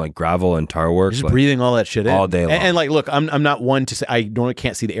like doing like gravel and tar work. Just like, breathing all that shit in. All day long. And like, look, I'm not one to say, I normally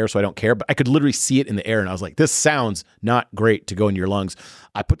can't see the air, so I don't care. But I could literally see it in the air. And I was like, this sounds not great to go into your lungs.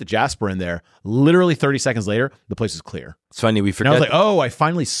 I put the Jaspr in there. Literally 30 seconds later, the place is clear. It's funny. We forget. And I was like, oh, I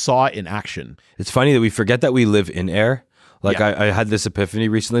finally saw it in action. It's funny that we forget that we live in air. Like I had this epiphany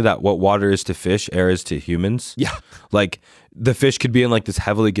recently that what water is to fish, air is to humans. Yeah. Like the fish could be in like this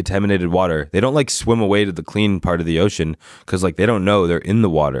heavily contaminated water. They don't like swim away to the clean part of the ocean because like they don't know they're in the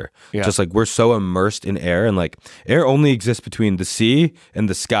water. Yeah. Just like we're so immersed in air, and like air only exists between the sea and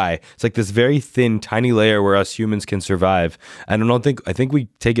the sky. It's like this very thin, tiny layer where us humans can survive. And I think we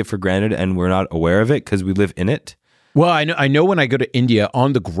take it for granted and we're not aware of it because we live in it. Well, I know when I go to India,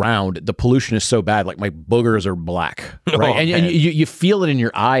 on the ground, the pollution is so bad, like my boogers are black, right? And you feel it in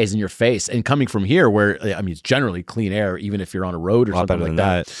your eyes and your face. And coming from here, where, I mean, it's generally clean air, even if you're on a road or something like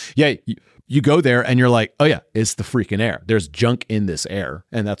that. Yeah, you go there and you're like, oh yeah, it's the freaking air. There's junk in this air.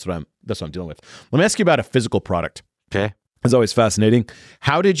 And that's what I'm dealing with. Let me ask you about a physical product. Okay. It's always fascinating.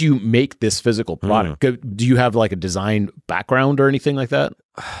 How did you make this physical product? Do you have like a design background or anything like that?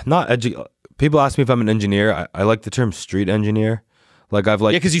 People ask me if I'm an engineer. I like the term street engineer. Like yeah,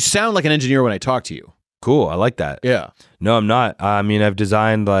 because you sound like an engineer when I talk to you. Cool, I like that. Yeah. No, I'm not. I mean, I've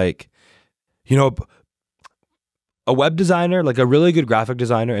designed like, a web designer, like a really good graphic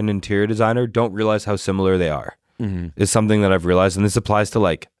designer and interior designer don't realize how similar they are. Is something that I've realized, and this applies to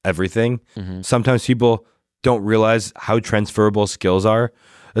like everything. Sometimes people don't realize how transferable skills are.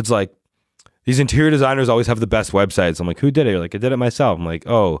 It's like, these interior designers always have the best websites. I'm like, who did it? You're like, I did it myself. I'm like,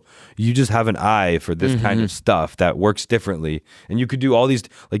 oh, you just have an eye for this kind of stuff that works differently. And you could do all these,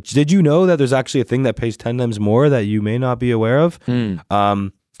 like, did you know that there's actually a thing that pays 10 times more that you may not be aware of?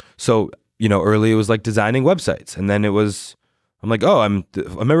 So, early it was like designing websites. And then I'm like, oh, I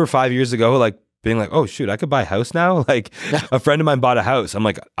remember 5 years ago, like being like, oh shoot, I could buy a house now. Like a friend of mine bought a house. I'm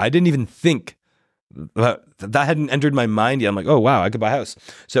like, I didn't even think that hadn't entered my mind yet. I'm like, oh wow, I could buy a house.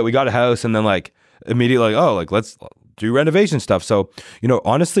 So we got a house, and then like immediately, like, oh, like let's do renovation stuff. So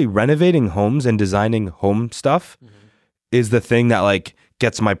honestly, renovating homes and designing home stuff is the thing that like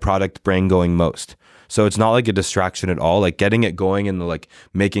gets my product brain going most. So it's not like a distraction at all. Like getting it going and like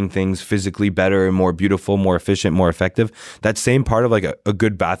making things physically better and more beautiful, more efficient, more effective. That same part of like a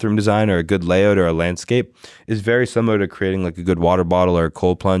good bathroom design or a good layout or a landscape is very similar to creating like a good water bottle or a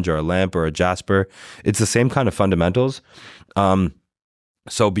cold plunge or a lamp or a Jaspr. It's the same kind of fundamentals.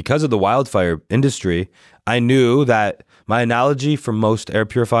 So because of the wildfire industry, I knew that my analogy for most air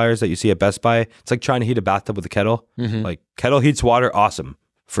purifiers that you see at Best Buy, it's like trying to heat a bathtub with a kettle. Like kettle heats water, awesome,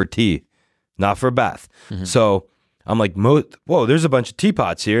 for tea, not for a bath. So I'm like, whoa, there's a bunch of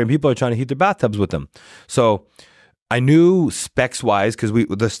teapots here and people are trying to heat their bathtubs with them. So I knew specs wise, because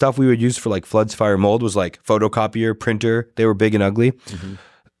the stuff we would use for like floods, fire, mold was like photocopier, printer. They were big and ugly.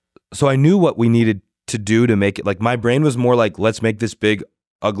 So I knew what we needed to do to make it. Like my brain was more like, let's make this big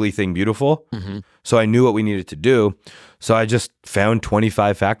ugly thing beautiful. So I knew what we needed to do. So I just found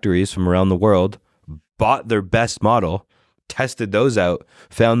 25 factories from around the world, bought their best model, tested those out,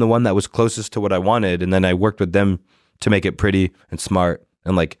 found the one that was closest to what I wanted, and then I worked with them to make it pretty and smart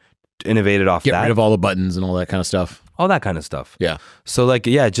and like innovated off that. Get rid of all the buttons and all that kind of stuff. All that kind of stuff. Yeah. So like,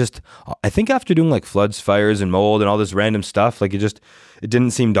 yeah, just, I think after doing like floods, fires, and mold and all this random stuff, like it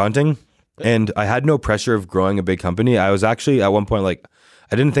didn't seem daunting. And I had no pressure of growing a big company. I was actually at one point like,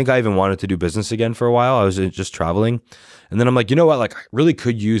 I didn't think I even wanted to do business again for a while. I was just traveling. And then I'm like, you know what? Like I really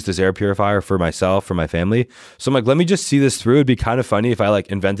could use this air purifier for myself, for my family. So I'm like, let me just see this through. It'd be kind of funny if I like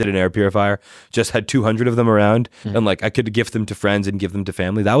invented an air purifier, just had 200 of them around and like I could gift them to friends and give them to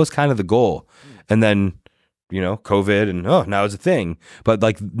family. That was kind of the goal. And then, COVID and now it's a thing. But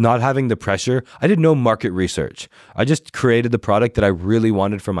like not having the pressure, I did no market research. I just created the product that I really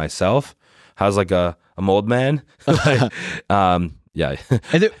wanted for myself. I was like a mold man. Yeah.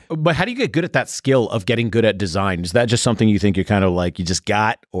 But how do you get good at that skill of getting good at design? Is that just something you think you're kind of like, you just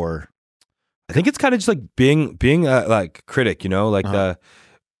got, or? I think it's kind of just like being a like critic, like a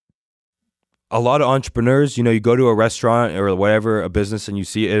lot of entrepreneurs, you go to a restaurant or whatever, a business, and you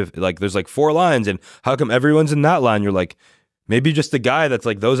see if like, there's like 4 lines and how come everyone's in that line? You're like, maybe just the guy that's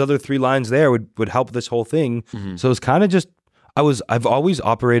like those other 3 lines there would help this whole thing. So it's kind of just, I've always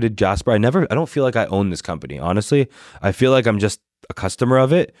operated Jaspr. I don't feel like I own this company. Honestly, I feel like I'm just a customer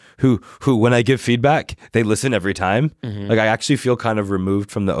of it who when I give feedback, they listen every time. Like I actually feel kind of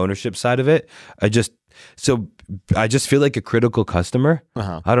removed from the ownership side of it. I just feel like a critical customer.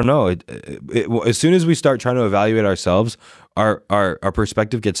 I don't know. As soon as we start trying to evaluate ourselves, our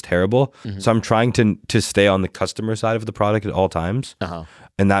perspective gets terrible. So I'm trying to stay on the customer side of the product at all times.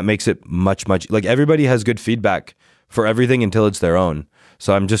 And that makes it much like everybody has good feedback for everything until it's their own.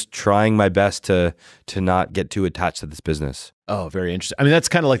 So I'm just trying my best to not get too attached to this business. Oh, very interesting. I mean, that's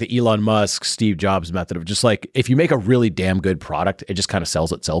kind of like the Elon Musk, Steve Jobs method of just like, if you make a really damn good product, it just kind of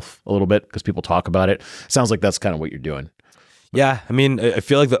sells itself a little bit because people talk about it. Sounds like that's kind of what you're doing. Yeah. I mean, I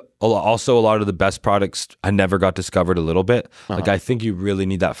feel like also a lot of the best products I never got discovered a little bit. Like I think you really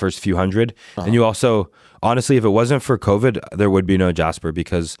need that first few hundred. And you also, honestly, if it wasn't for COVID, there would be no Jaspr,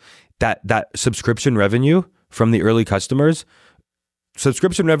 because that subscription revenue from the early customers,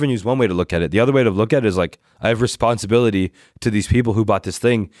 subscription revenue is one way to look at it. The other way to look at it is like, I have responsibility to these people who bought this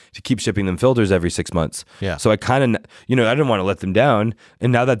thing to keep shipping them filters every 6 months. Yeah. So I kind of, I didn't want to let them down.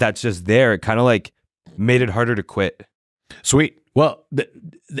 And now that that's just there, it kind of like made it harder to quit. Sweet. Well,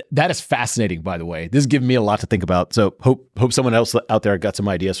 that is fascinating, by the way. This is giving me a lot to think about. So hope someone else out there got some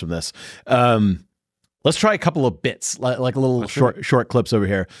ideas from this. Let's try a couple of bits, like a little short clips over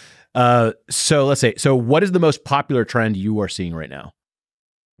here. So let's say, what is the most popular trend you are seeing right now?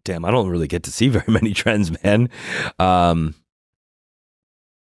 Damn, I don't really get to see very many trends, man. The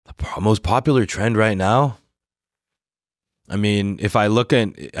most popular trend right now, I mean, if I look at,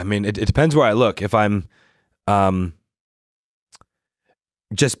 it depends where I look. If I'm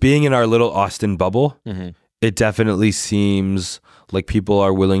just being in our little Austin bubble, it definitely seems like people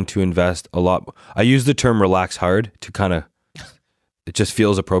are willing to invest a lot. I use the term relax hard to kind of, it just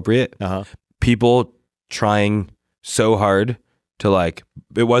feels appropriate. People trying so hard to like,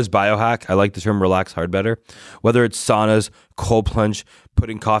 it was biohack. I like the term relax hard better. Whether it's saunas, cold plunge,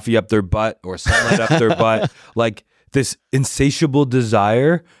 putting coffee up their butt or sunlight up their butt, like this insatiable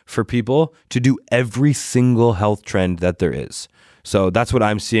desire for people to do every single health trend that there is. So that's what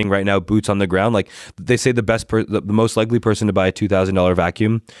I'm seeing right now, boots on the ground. Like they say the most likely person to buy a $2,000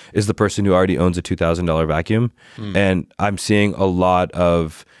 vacuum is the person who already owns a $2,000 vacuum. And I'm seeing a lot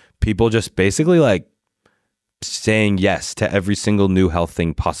of people just basically like saying yes to every single new health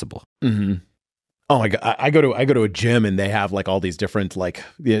thing possible. Oh my God. I go to a gym and they have like all these different, like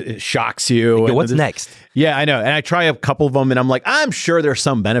it shocks you. Like, what's next? Yeah, I know. And I try a couple of them and I'm like, I'm sure there's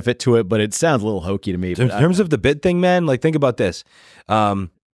some benefit to it, but it sounds a little hokey to me. In terms of the bit thing, man, like think about this.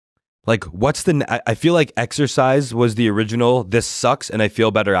 Like, what's I feel like exercise was the original, this sucks and I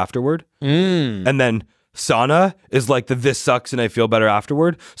feel better afterward. And then sauna is like this sucks and I feel better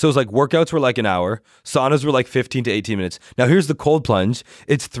afterward. So it's like workouts were like an hour. Saunas were like 15 to 18 minutes. Now here's the cold plunge.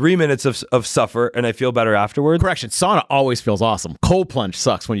 It's 3 minutes of suffer and I feel better afterward. Correction. Sauna always feels awesome. Cold plunge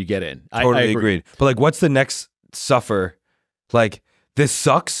sucks when you get in. Totally I agreed. But like, what's the next suffer? Like, this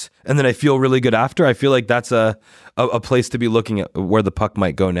sucks and then I feel really good after. I feel like that's a place to be looking at where the puck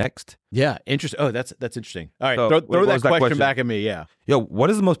might go next. Yeah, interesting. Oh, that's interesting. All right, So, throw that question back at me. Yeah. Yo, what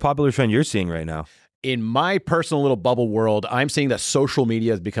is the most popular trend you're seeing right now? In my personal little bubble world, I'm seeing that social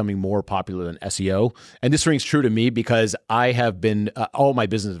media is becoming more popular than SEO. And this rings true to me because I have been, all my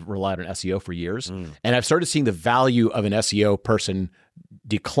business relied on SEO for years. And I've started seeing the value of an SEO person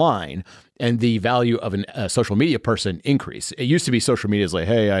decline and the value of a social media person increase. It used to be social media is like,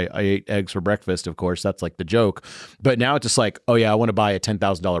 hey, I ate eggs for breakfast, of course. That's like the joke. But now it's just like, oh yeah, I want to buy a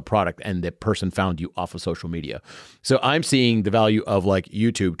 $10,000 product and the person found you off of social media. So I'm seeing the value of like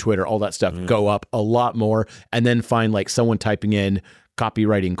YouTube, Twitter, all that stuff go up a lot more, and then find like someone typing in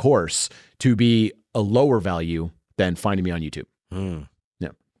copywriting course to be a lower value than finding me on YouTube. Yeah.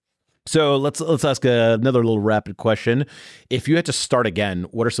 So let's ask another little rapid question. If you had to start again,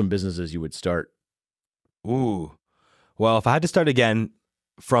 what are some businesses you would start? Ooh. Well, if I had to start again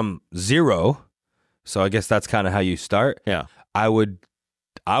from zero, so I guess that's kind of how you start. Yeah. I would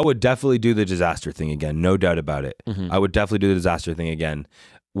definitely do the disaster thing again. No doubt about it. I would definitely do the disaster thing again.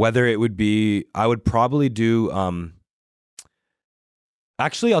 Whether it would be, I would probably do,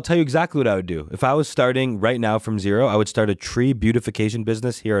 actually, I'll tell you exactly what I would do. If I was starting right now from zero, I would start a tree beautification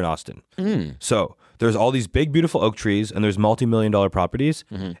business here in Austin. So there's all these big, beautiful oak trees and there's multi-million-dollar properties.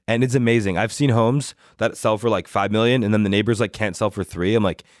 And it's amazing. I've seen homes that sell for like 5 million and then the neighbors like can't sell for 3. I'm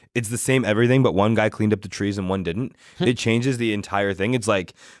like, it's the same everything, but one guy cleaned up the trees and one didn't. It changes the entire thing. It's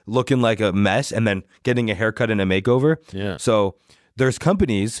like looking like a mess and then getting a haircut and a makeover. Yeah. So there's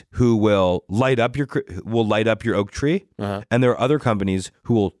companies who will light up your oak tree, and there are other companies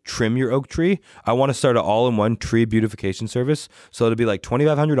who will trim your oak tree. I want to start an all-in-one tree beautification service. So it'll be like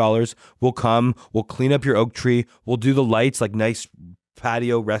 $2,500. We'll come, we'll clean up your oak tree, we'll do the lights, like nice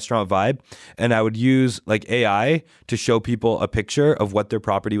patio restaurant vibe, and I would use like AI to show people a picture of what their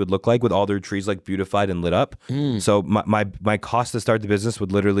property would look like with all their trees like beautified and lit up. So my cost to start the business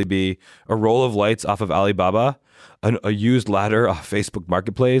would literally be a roll of lights off of Alibaba, a used ladder off Facebook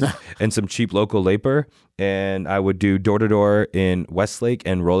Marketplace, and some cheap local labor. And I would do door-to-door in Westlake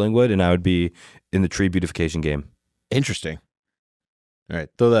and Rollingwood, and I would be in the tree beautification game. Interesting. All right,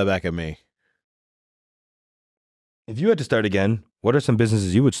 throw that back at me. If you had to start again, what are some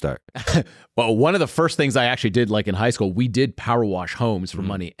businesses you would start? Well, one of the first things I actually did, like in high school, we did power wash homes for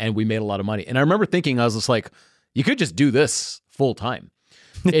money, and we made a lot of money. And I remember thinking, I was just like, you could just do this full time.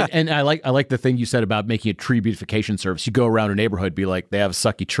 And I like the thing you said about making a tree beautification service. You go around a neighborhood, be like, they have a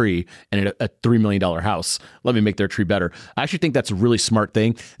sucky tree and a $3 million house. Let me make their tree better. I actually think that's a really smart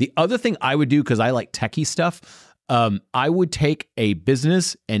thing. The other thing I would do, because I like techie stuff, I would take a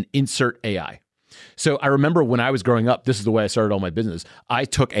business and insert AI. So I remember when I was growing up, this is the way I started all my business. I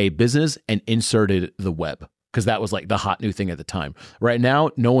took a business and inserted the web, because that was like the hot new thing at the time. Right now,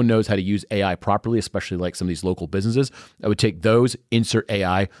 no one knows how to use AI properly, especially like some of these local businesses. I would take those, insert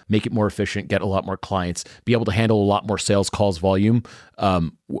AI, make it more efficient, get a lot more clients, be able to handle a lot more sales calls volume,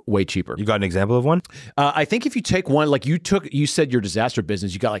 way cheaper. You got an example of one? I think if you take one, like you said your disaster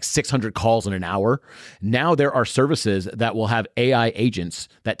business, you got like 600 calls in an hour. Now there are services that will have AI agents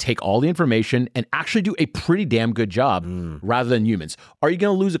that take all the information and actually do a pretty damn good job rather than humans. Are you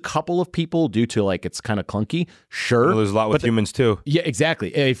going to lose a couple of people due to like it's kind of clunky? Sure. You'll lose a lot with humans too. Yeah,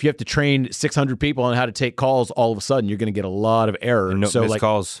 exactly. If you have to train 600 people on how to take calls, all of a sudden you're going to get a lot of error. And missed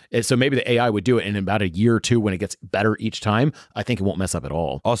calls. So maybe the AI would do it in about a year or two when it gets better each time. I think it won't mess up at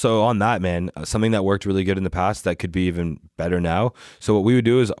all. Also on that, man, something that worked really good in the past that could be even better now. So what we would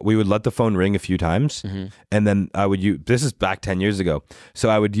do is we would let the phone ring a few times, and then I would use, this is back 10 years ago. So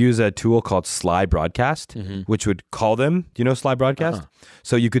I would use a tool called Sly Broadcast, which would call them. Do you know Sly Broadcast?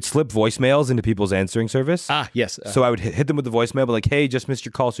 So you could slip voicemails into people's answering service. Yes. So I would hit them with the voicemail, but like, hey, just missed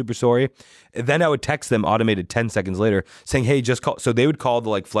your call, super sorry. And then I would text them automated 10 seconds later saying, hey, just call. So they would call the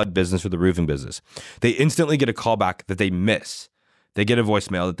like flood business or the roofing business. They instantly get a call back that they miss. They get a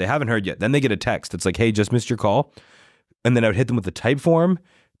voicemail that they haven't heard yet. Then they get a text. It's like, hey, just missed your call. And then I would hit them with the type form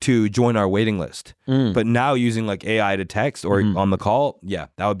to join our waiting list. But now using like AI to text or on the call, yeah,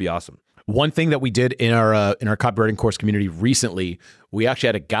 that would be awesome. One thing that we did in our copywriting course community recently, we actually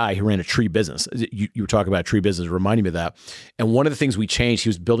had a guy who ran a tree business. You were talking about a tree business, reminding me of that. And one of the things we changed, he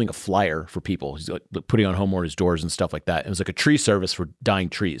was building a flyer for people. He's like putting on homeowners' doors and stuff like that. It was like a tree service for dying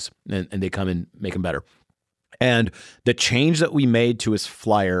trees, and they come and make them better. And the change that we made to his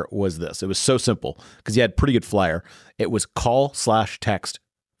flyer was this. It was so simple because he had a pretty good flyer. It was call/text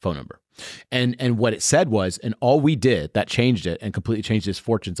phone number. And what it said was, and all we did that changed it and completely changed his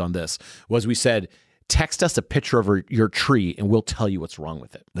fortunes on this was we said, text us a picture of your tree and we'll tell you what's wrong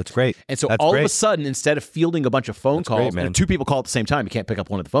with it. That's great. And so all of a sudden, instead of fielding a bunch of phone calls, great, and two people call at the same time, you can't pick up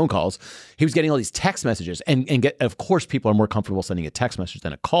one of the phone calls. He was getting all these text messages of course, people are more comfortable sending a text message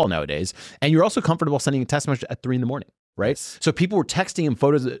than a call nowadays. And you're also comfortable sending a text message at 3 a.m, right? Yes. So people were texting him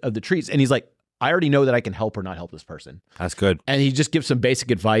photos of the trees and he's like, I already know that I can help or not help this person. That's good. And he just gives some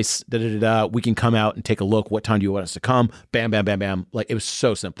basic advice. We can come out and take a look. What time do you want us to come? Bam, bam, bam, bam. Like, it was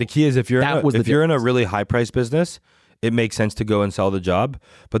so simple. The key is if you're in a really high price business, it makes sense to go and sell the job.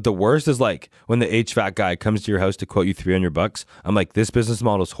 But the worst is like when the HVAC guy comes to your house to quote you $300. I'm like, this business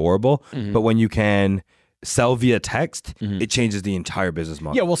model is horrible. Mm-hmm. But when you can sell via text, it changes the entire business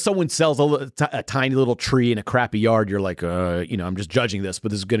model. Yeah, well, someone sells a tiny little tree in a crappy yard. You're like, I'm just judging this, but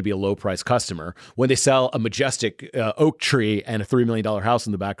this is going to be a low price customer. When they sell a majestic oak tree and a $3 million house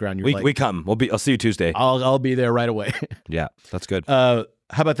in the background, you're like, we come. I'll see you Tuesday. I'll be there right away. Yeah, that's good. How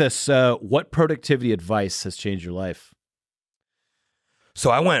about this? What productivity advice has changed your life?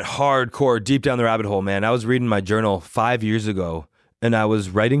 So I went hardcore, deep down the rabbit hole, man. I was reading my journal 5 years ago, and I was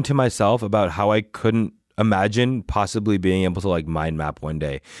writing to myself about how I couldn't imagine possibly being able to like mind map one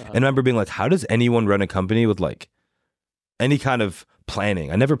day. And I remember being like, how does anyone run a company with like any kind of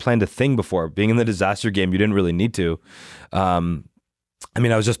planning? I never planned a thing before. Being in the disaster game, you didn't really need to. I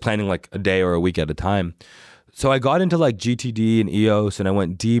was just planning like a day or a week at a time. So I got into like GTD and EOS and I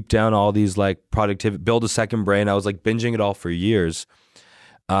went deep down all these like productivity, build a second brain. I was like binging it all for years.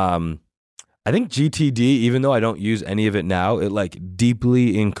 I think GTD, even though I don't use any of it now, it like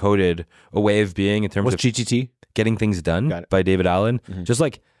deeply encoded a way of being in terms of GTT? Getting things done by David Allen. Mm-hmm. Just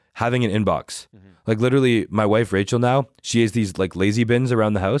like having an inbox. Mm-hmm. Like literally my wife, Rachel, now, she has these like lazy bins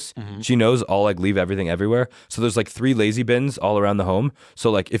around the house. Mm-hmm. She knows I'll like leave everything everywhere. So there's like 3 lazy bins all around the home.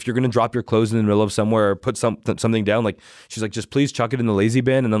 So like if you're going to drop your clothes in the middle of somewhere or put something down, like she's like, just please chuck it in the lazy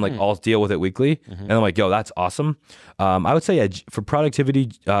bin and then like I'll deal with it weekly. Mm-hmm. And I'm like, yo, that's awesome. I would say for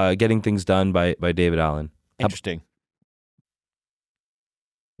productivity, getting things done by David Allen. Interesting.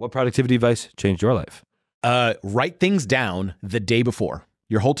 What productivity advice changed your life? Write things down the day before.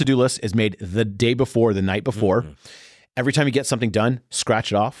 Your whole to-do list is made the day before, the night before. Mm-hmm. Every time you get something done,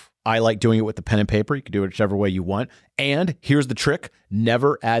 scratch it off. I like doing it with the pen and paper. You can do it whichever way you want. And here's the trick.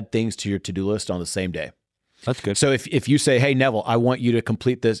 Never add things to your to-do list on the same day. That's good. So if you say, hey, Neville, I want you to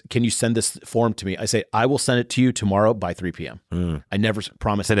complete this. Can you send this form to me? I say, I will send it to you tomorrow by 3 p.m. I never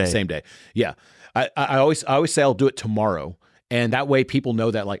promise it the same day. Yeah. I always say I'll do it tomorrow. And that way people know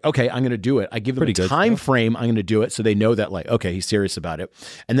that like, okay, I'm going to do it. I give them a time frame. I'm going to do it. So they know that like, okay, he's serious about it.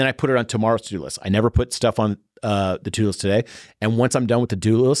 And then I put it on tomorrow's to-do list. I never put stuff on the to-do list today. And once I'm done with the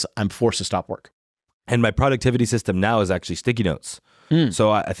to-do list, I'm forced to stop work. And my productivity system now is actually sticky notes.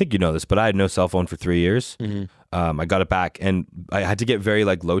 So I think you know this, but I had no cell phone for 3 years. I got it back and I had to get very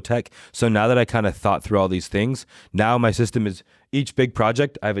like low tech. So now that I kind of thought through all these things, now my system is each big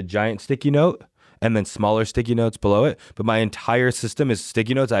project, I have a giant sticky note and then smaller sticky notes below it. But my entire system is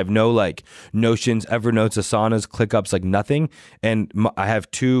sticky notes. I have no like Notions, Evernotes, Asanas, ClickUps, like nothing. And I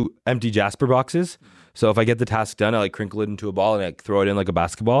have 2 empty Jaspr boxes. So if I get the task done, I like crinkle it into a ball and I like, throw it in like a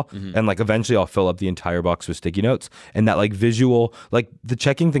basketball. And like eventually I'll fill up the entire box with sticky notes. And that like visual, like the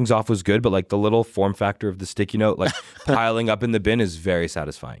checking things off was good, but like the little form factor of the sticky note, like piling up in the bin is very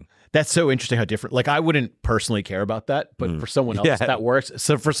satisfying. That's so interesting how different, like I wouldn't personally care about that, but for someone else that works.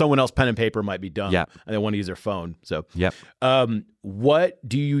 So for someone else, pen and paper might be dumb and they want to use their phone. So what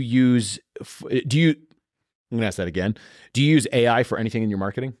do you use? I'm going to ask that again. Do you use AI for anything in your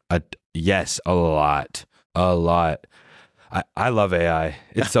marketing? Yes, a lot. I love AI.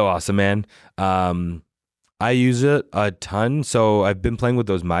 It's so awesome, man. I use it a ton. So I've been playing with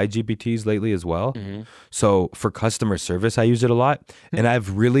those My GPTs lately as well. So for customer service, I use it a lot. And I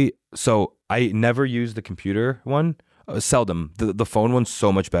never use the computer one. Seldom. The phone one's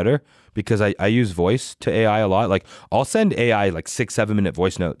so much better because I use voice to AI a lot. Like I'll send AI like 6-7 minute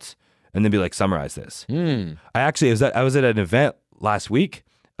voice notes and then be like, summarize this. I was at an event last week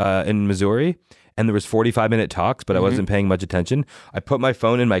in Missouri and there was 45-minute talks, but I wasn't paying much attention. I put my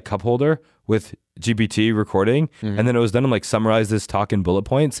phone in my cup holder with GPT recording, and then it was done and like summarize this talk in bullet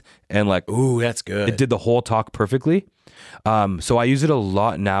points, and like, ooh, that's good. it did the whole talk perfectly. So I use it a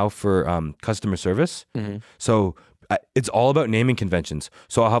lot now for customer service. So it's all about naming conventions.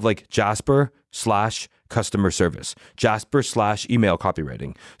 So I'll have like Jaspr/customer service, Jaspr/email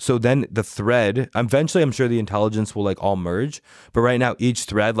copywriting. So then the thread, eventually I'm sure the intelligence will like all merge, but right now each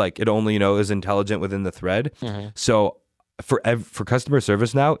thread, like it only, is intelligent within the thread. So for customer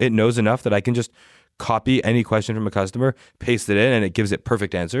service now, it knows enough that I can just copy any question from a customer, paste it in, and it gives it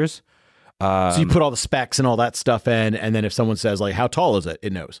perfect answers. So you put all the specs and all that stuff in, and then if someone says like, how tall is it?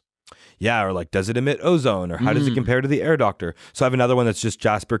 It knows. Yeah, or like, does it emit ozone? Or how does it compare to the Air Doctor? So I have another one that's just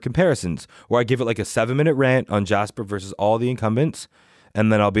Jaspr comparisons, where I give it like a 7-minute rant on Jaspr versus all the incumbents.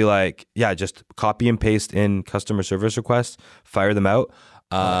 And then I'll be like, yeah, just copy and paste in customer service requests, fire them out.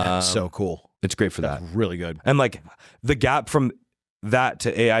 That's so cool. It's great for that. Really good. And like the gap from that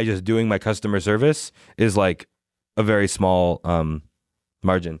to AI just doing my customer service is like a very small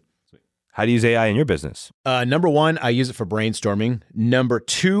margin. How do you use AI in your business? Number one, I use it for brainstorming. Number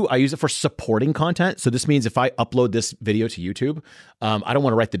two, I use it for supporting content. So this means if I upload this video to YouTube, I don't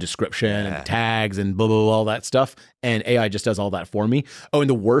want to write the description and the tags and blah, blah, blah, all that stuff. And AI just does all that for me. Oh, and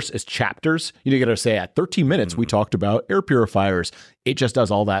the worst is chapters. You got to say at 13 minutes, we talked about air purifiers. It just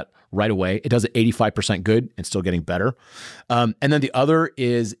does all that right away. It does it 85% good and still getting better. And then the other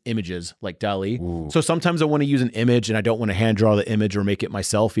is images like DALL-E. So sometimes I want to use an image and I don't want to hand draw the image or make it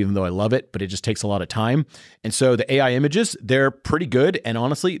myself, even though I love it, but it just takes a lot of time. And so the AI images, they're pretty good. And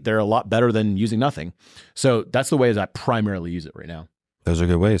honestly, they're a lot better than using nothing. So that's the way that I primarily use it right now. Those are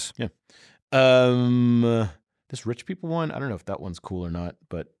good ways. Yeah. This rich people one, I don't know if that one's cool or not,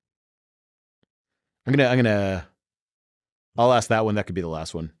 but I'll ask that one. That could be the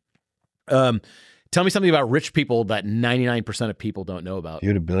last one. Tell me something about rich people that 99% of people don't know about. You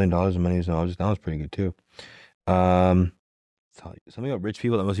had $1 billion in money, so that was pretty good too. Something about rich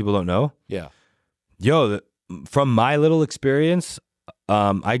people that most people don't know. Yeah. From my little experience,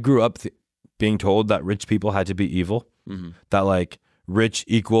 I grew up being told that rich people had to be evil. That like rich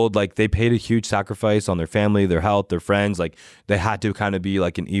equaled like they paid a huge sacrifice on their family, their health, their friends. Like they had to kind of be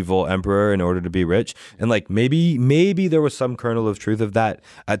like an evil emperor in order to be rich. And like maybe there was some kernel of truth of that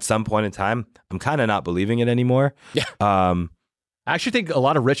at some point in time. I'm kind of not believing it anymore. Yeah. I actually think a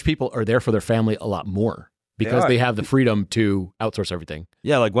lot of rich people are there for their family a lot more because they have the freedom to outsource everything.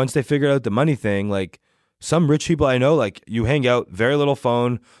 Yeah, like once they figured out the money thing, like some rich people I know, like you hang out, very little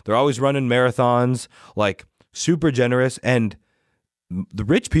phone. They're always running marathons, like super generous. And the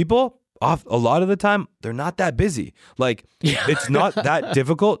rich people, a lot of the time, they're not that busy. Like, it's not that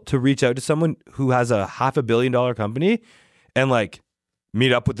difficult to reach out to someone who has a $500 million company and like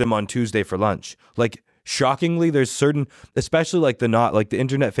meet up with them on Tuesday for lunch. Like, shockingly, there's certain, especially like the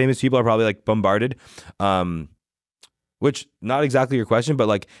internet famous people are probably like bombarded, which not exactly your question, but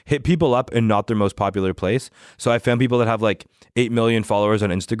like hit people up in not their most popular place. So I found people that have like 8 million followers on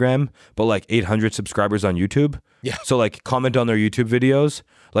Instagram, but like 800 subscribers on YouTube. Yeah. So like comment on their YouTube videos,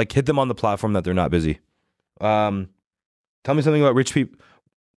 like hit them on the platform that they're not busy. Tell me something about rich people.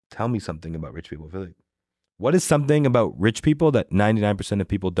 Tell me something about rich people. What is something about rich people that 99% of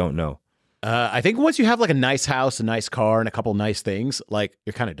people don't know? I think once you have like a nice house, a nice car, and a couple nice things, like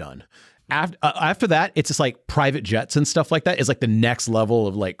you're kind of done. After that, it's just like private jets and stuff like that is like the next level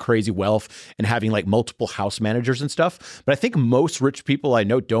of like crazy wealth and having like multiple house managers and stuff. But I think most rich people I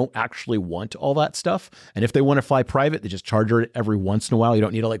know don't actually want all that stuff. And if they want to fly private, they just charge it every once in a while. You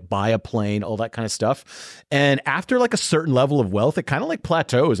don't need to like buy a plane, all that kind of stuff. And after like a certain level of wealth, it kind of like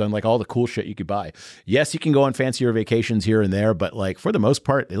plateaus on like all the cool shit you could buy. Yes, you can go on fancier vacations here and there, but like for the most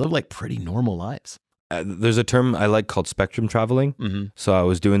part, they live like pretty normal lives. There's a term I like called spectrum traveling. So I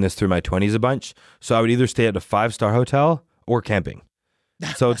was doing this through my 20s a bunch. So I would either stay at a 5-star hotel or camping.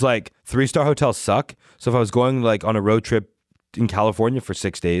 So it's like 3-star hotels suck. So if I was going like on a road trip in California for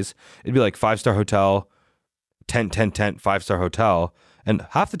 6 days, it'd be like 5-star hotel, tent, 5-star hotel. And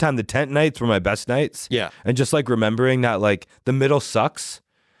half the time the tent nights were my best nights. Yeah. And just like remembering that like the middle sucks,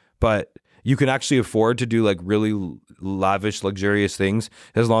 but you can actually afford to do like really lavish, luxurious things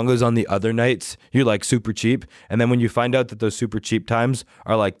as long as on the other nights you're like super cheap. And then when you find out that those super cheap times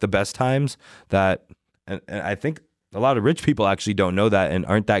are like the best times, and I think a lot of rich people actually don't know that and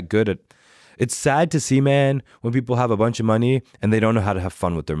aren't that good at. It's sad to see, man, when people have a bunch of money and they don't know how to have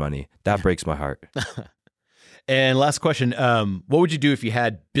fun with their money. That breaks my heart. And last question, what would you do if you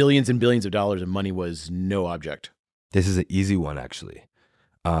had billions and billions of dollars and money was no object? This is an easy one, actually.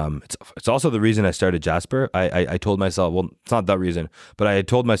 It's also the reason I started Jaspr. I told myself, well, it's not that reason, but I had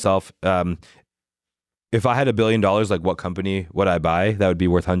told myself, if I had $1 billion, like what company would I buy that would be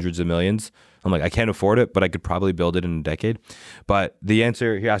worth hundreds of millions? I'm like, I can't afford it, but I could probably build it in a decade. But the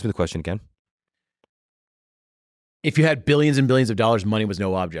answer here, ask me the question again. If you had billions and billions of dollars, money was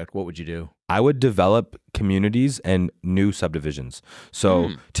no object, what would you do? I would develop communities and new subdivisions.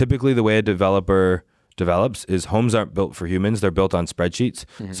 So typically the way a developer develops is homes aren't built for humans. They're built on spreadsheets.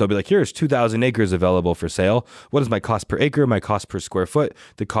 So I'll be like, here's 2,000 acres available for sale. What is my cost per acre? My cost per square foot?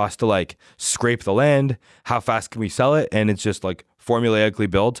 The cost to like scrape the land? How fast can we sell it? And it's just like formulaically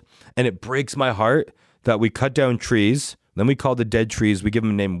built. And it breaks my heart that we cut down trees. Then we call the dead trees, we give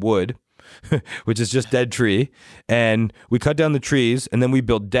them a name wood, which is just dead tree. And we cut down the trees and then we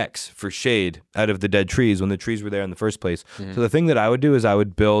build decks for shade out of the dead trees when the trees were there in the first place. So the thing that I would do is I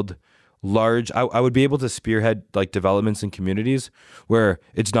would build I would be able to spearhead like developments in communities where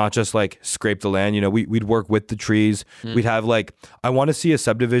it's not just like scrape the land. You know, we'd work with the trees. We'd have like, I want to see a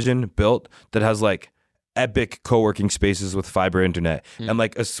subdivision built that has like epic co-working spaces with fiber internet and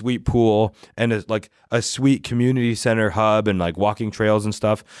like a sweet pool and like a sweet community center hub and like walking trails and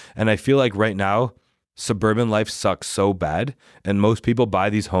stuff. And I feel like right now suburban life sucks so bad, and most people buy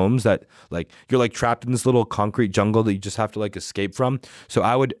these homes that like you're like trapped in this little concrete jungle that you just have to like escape from. So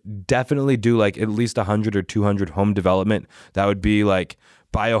I would definitely do like at least 100 or 200 home development that would be like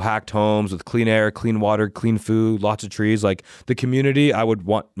biohacked homes with clean air, clean water, clean food, lots of trees. Like the community I would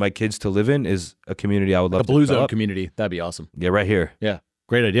want my kids to live in is a community I would love a blue to zone develop. community. That'd be awesome. Yeah, right here Yeah,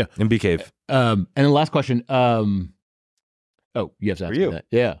 great idea. in Bee Cave. And then last question. Oh, you have to ask me that.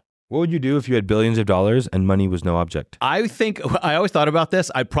 Yeah. What would you do if you had billions of dollars and money was no object? I think I always thought about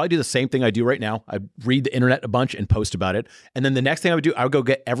this. I'd probably do the same thing I do right now. I'd read the internet a bunch and post about it. And then the next thing I would do, I would go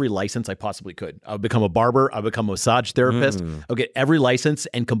get every license I possibly could. I would become a barber. I would become a massage therapist. I would get every license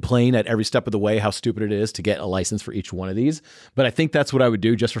and complain at every step of the way how stupid it is to get a license for each one of these. But I think that's what I would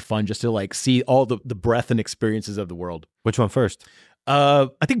do just for fun, just to like see all the breadth and experiences of the world. Which one first? I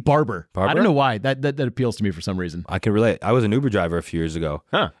think barber. Barber? I don't know why. That appeals to me for some reason. I can relate. I was an Uber driver a few years ago.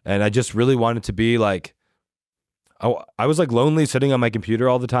 And I just really wanted to be like, I was like lonely sitting on my computer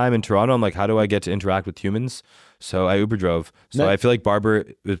all the time in Toronto. I'm like, how do I get to interact with humans? So I Uber drove. So I feel like barber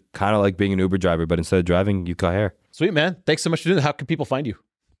is kind of like being an Uber driver, but instead of driving, you cut hair. Sweet, man. Thanks so much for doing that. How can people find you?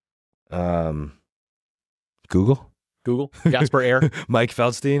 Google, Jaspr Air. Mike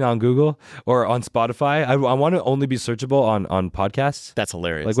Feldstein on Google or on Spotify. I want to only be searchable on podcasts. That's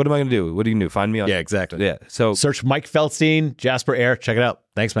hilarious. Like, what am I going to do? What do you do? Find me on. Yeah, exactly. Yeah. So search Mike Feldstein, Jaspr Air. Check it out.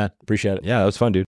 Thanks, man. Appreciate it. Yeah, that was fun, dude.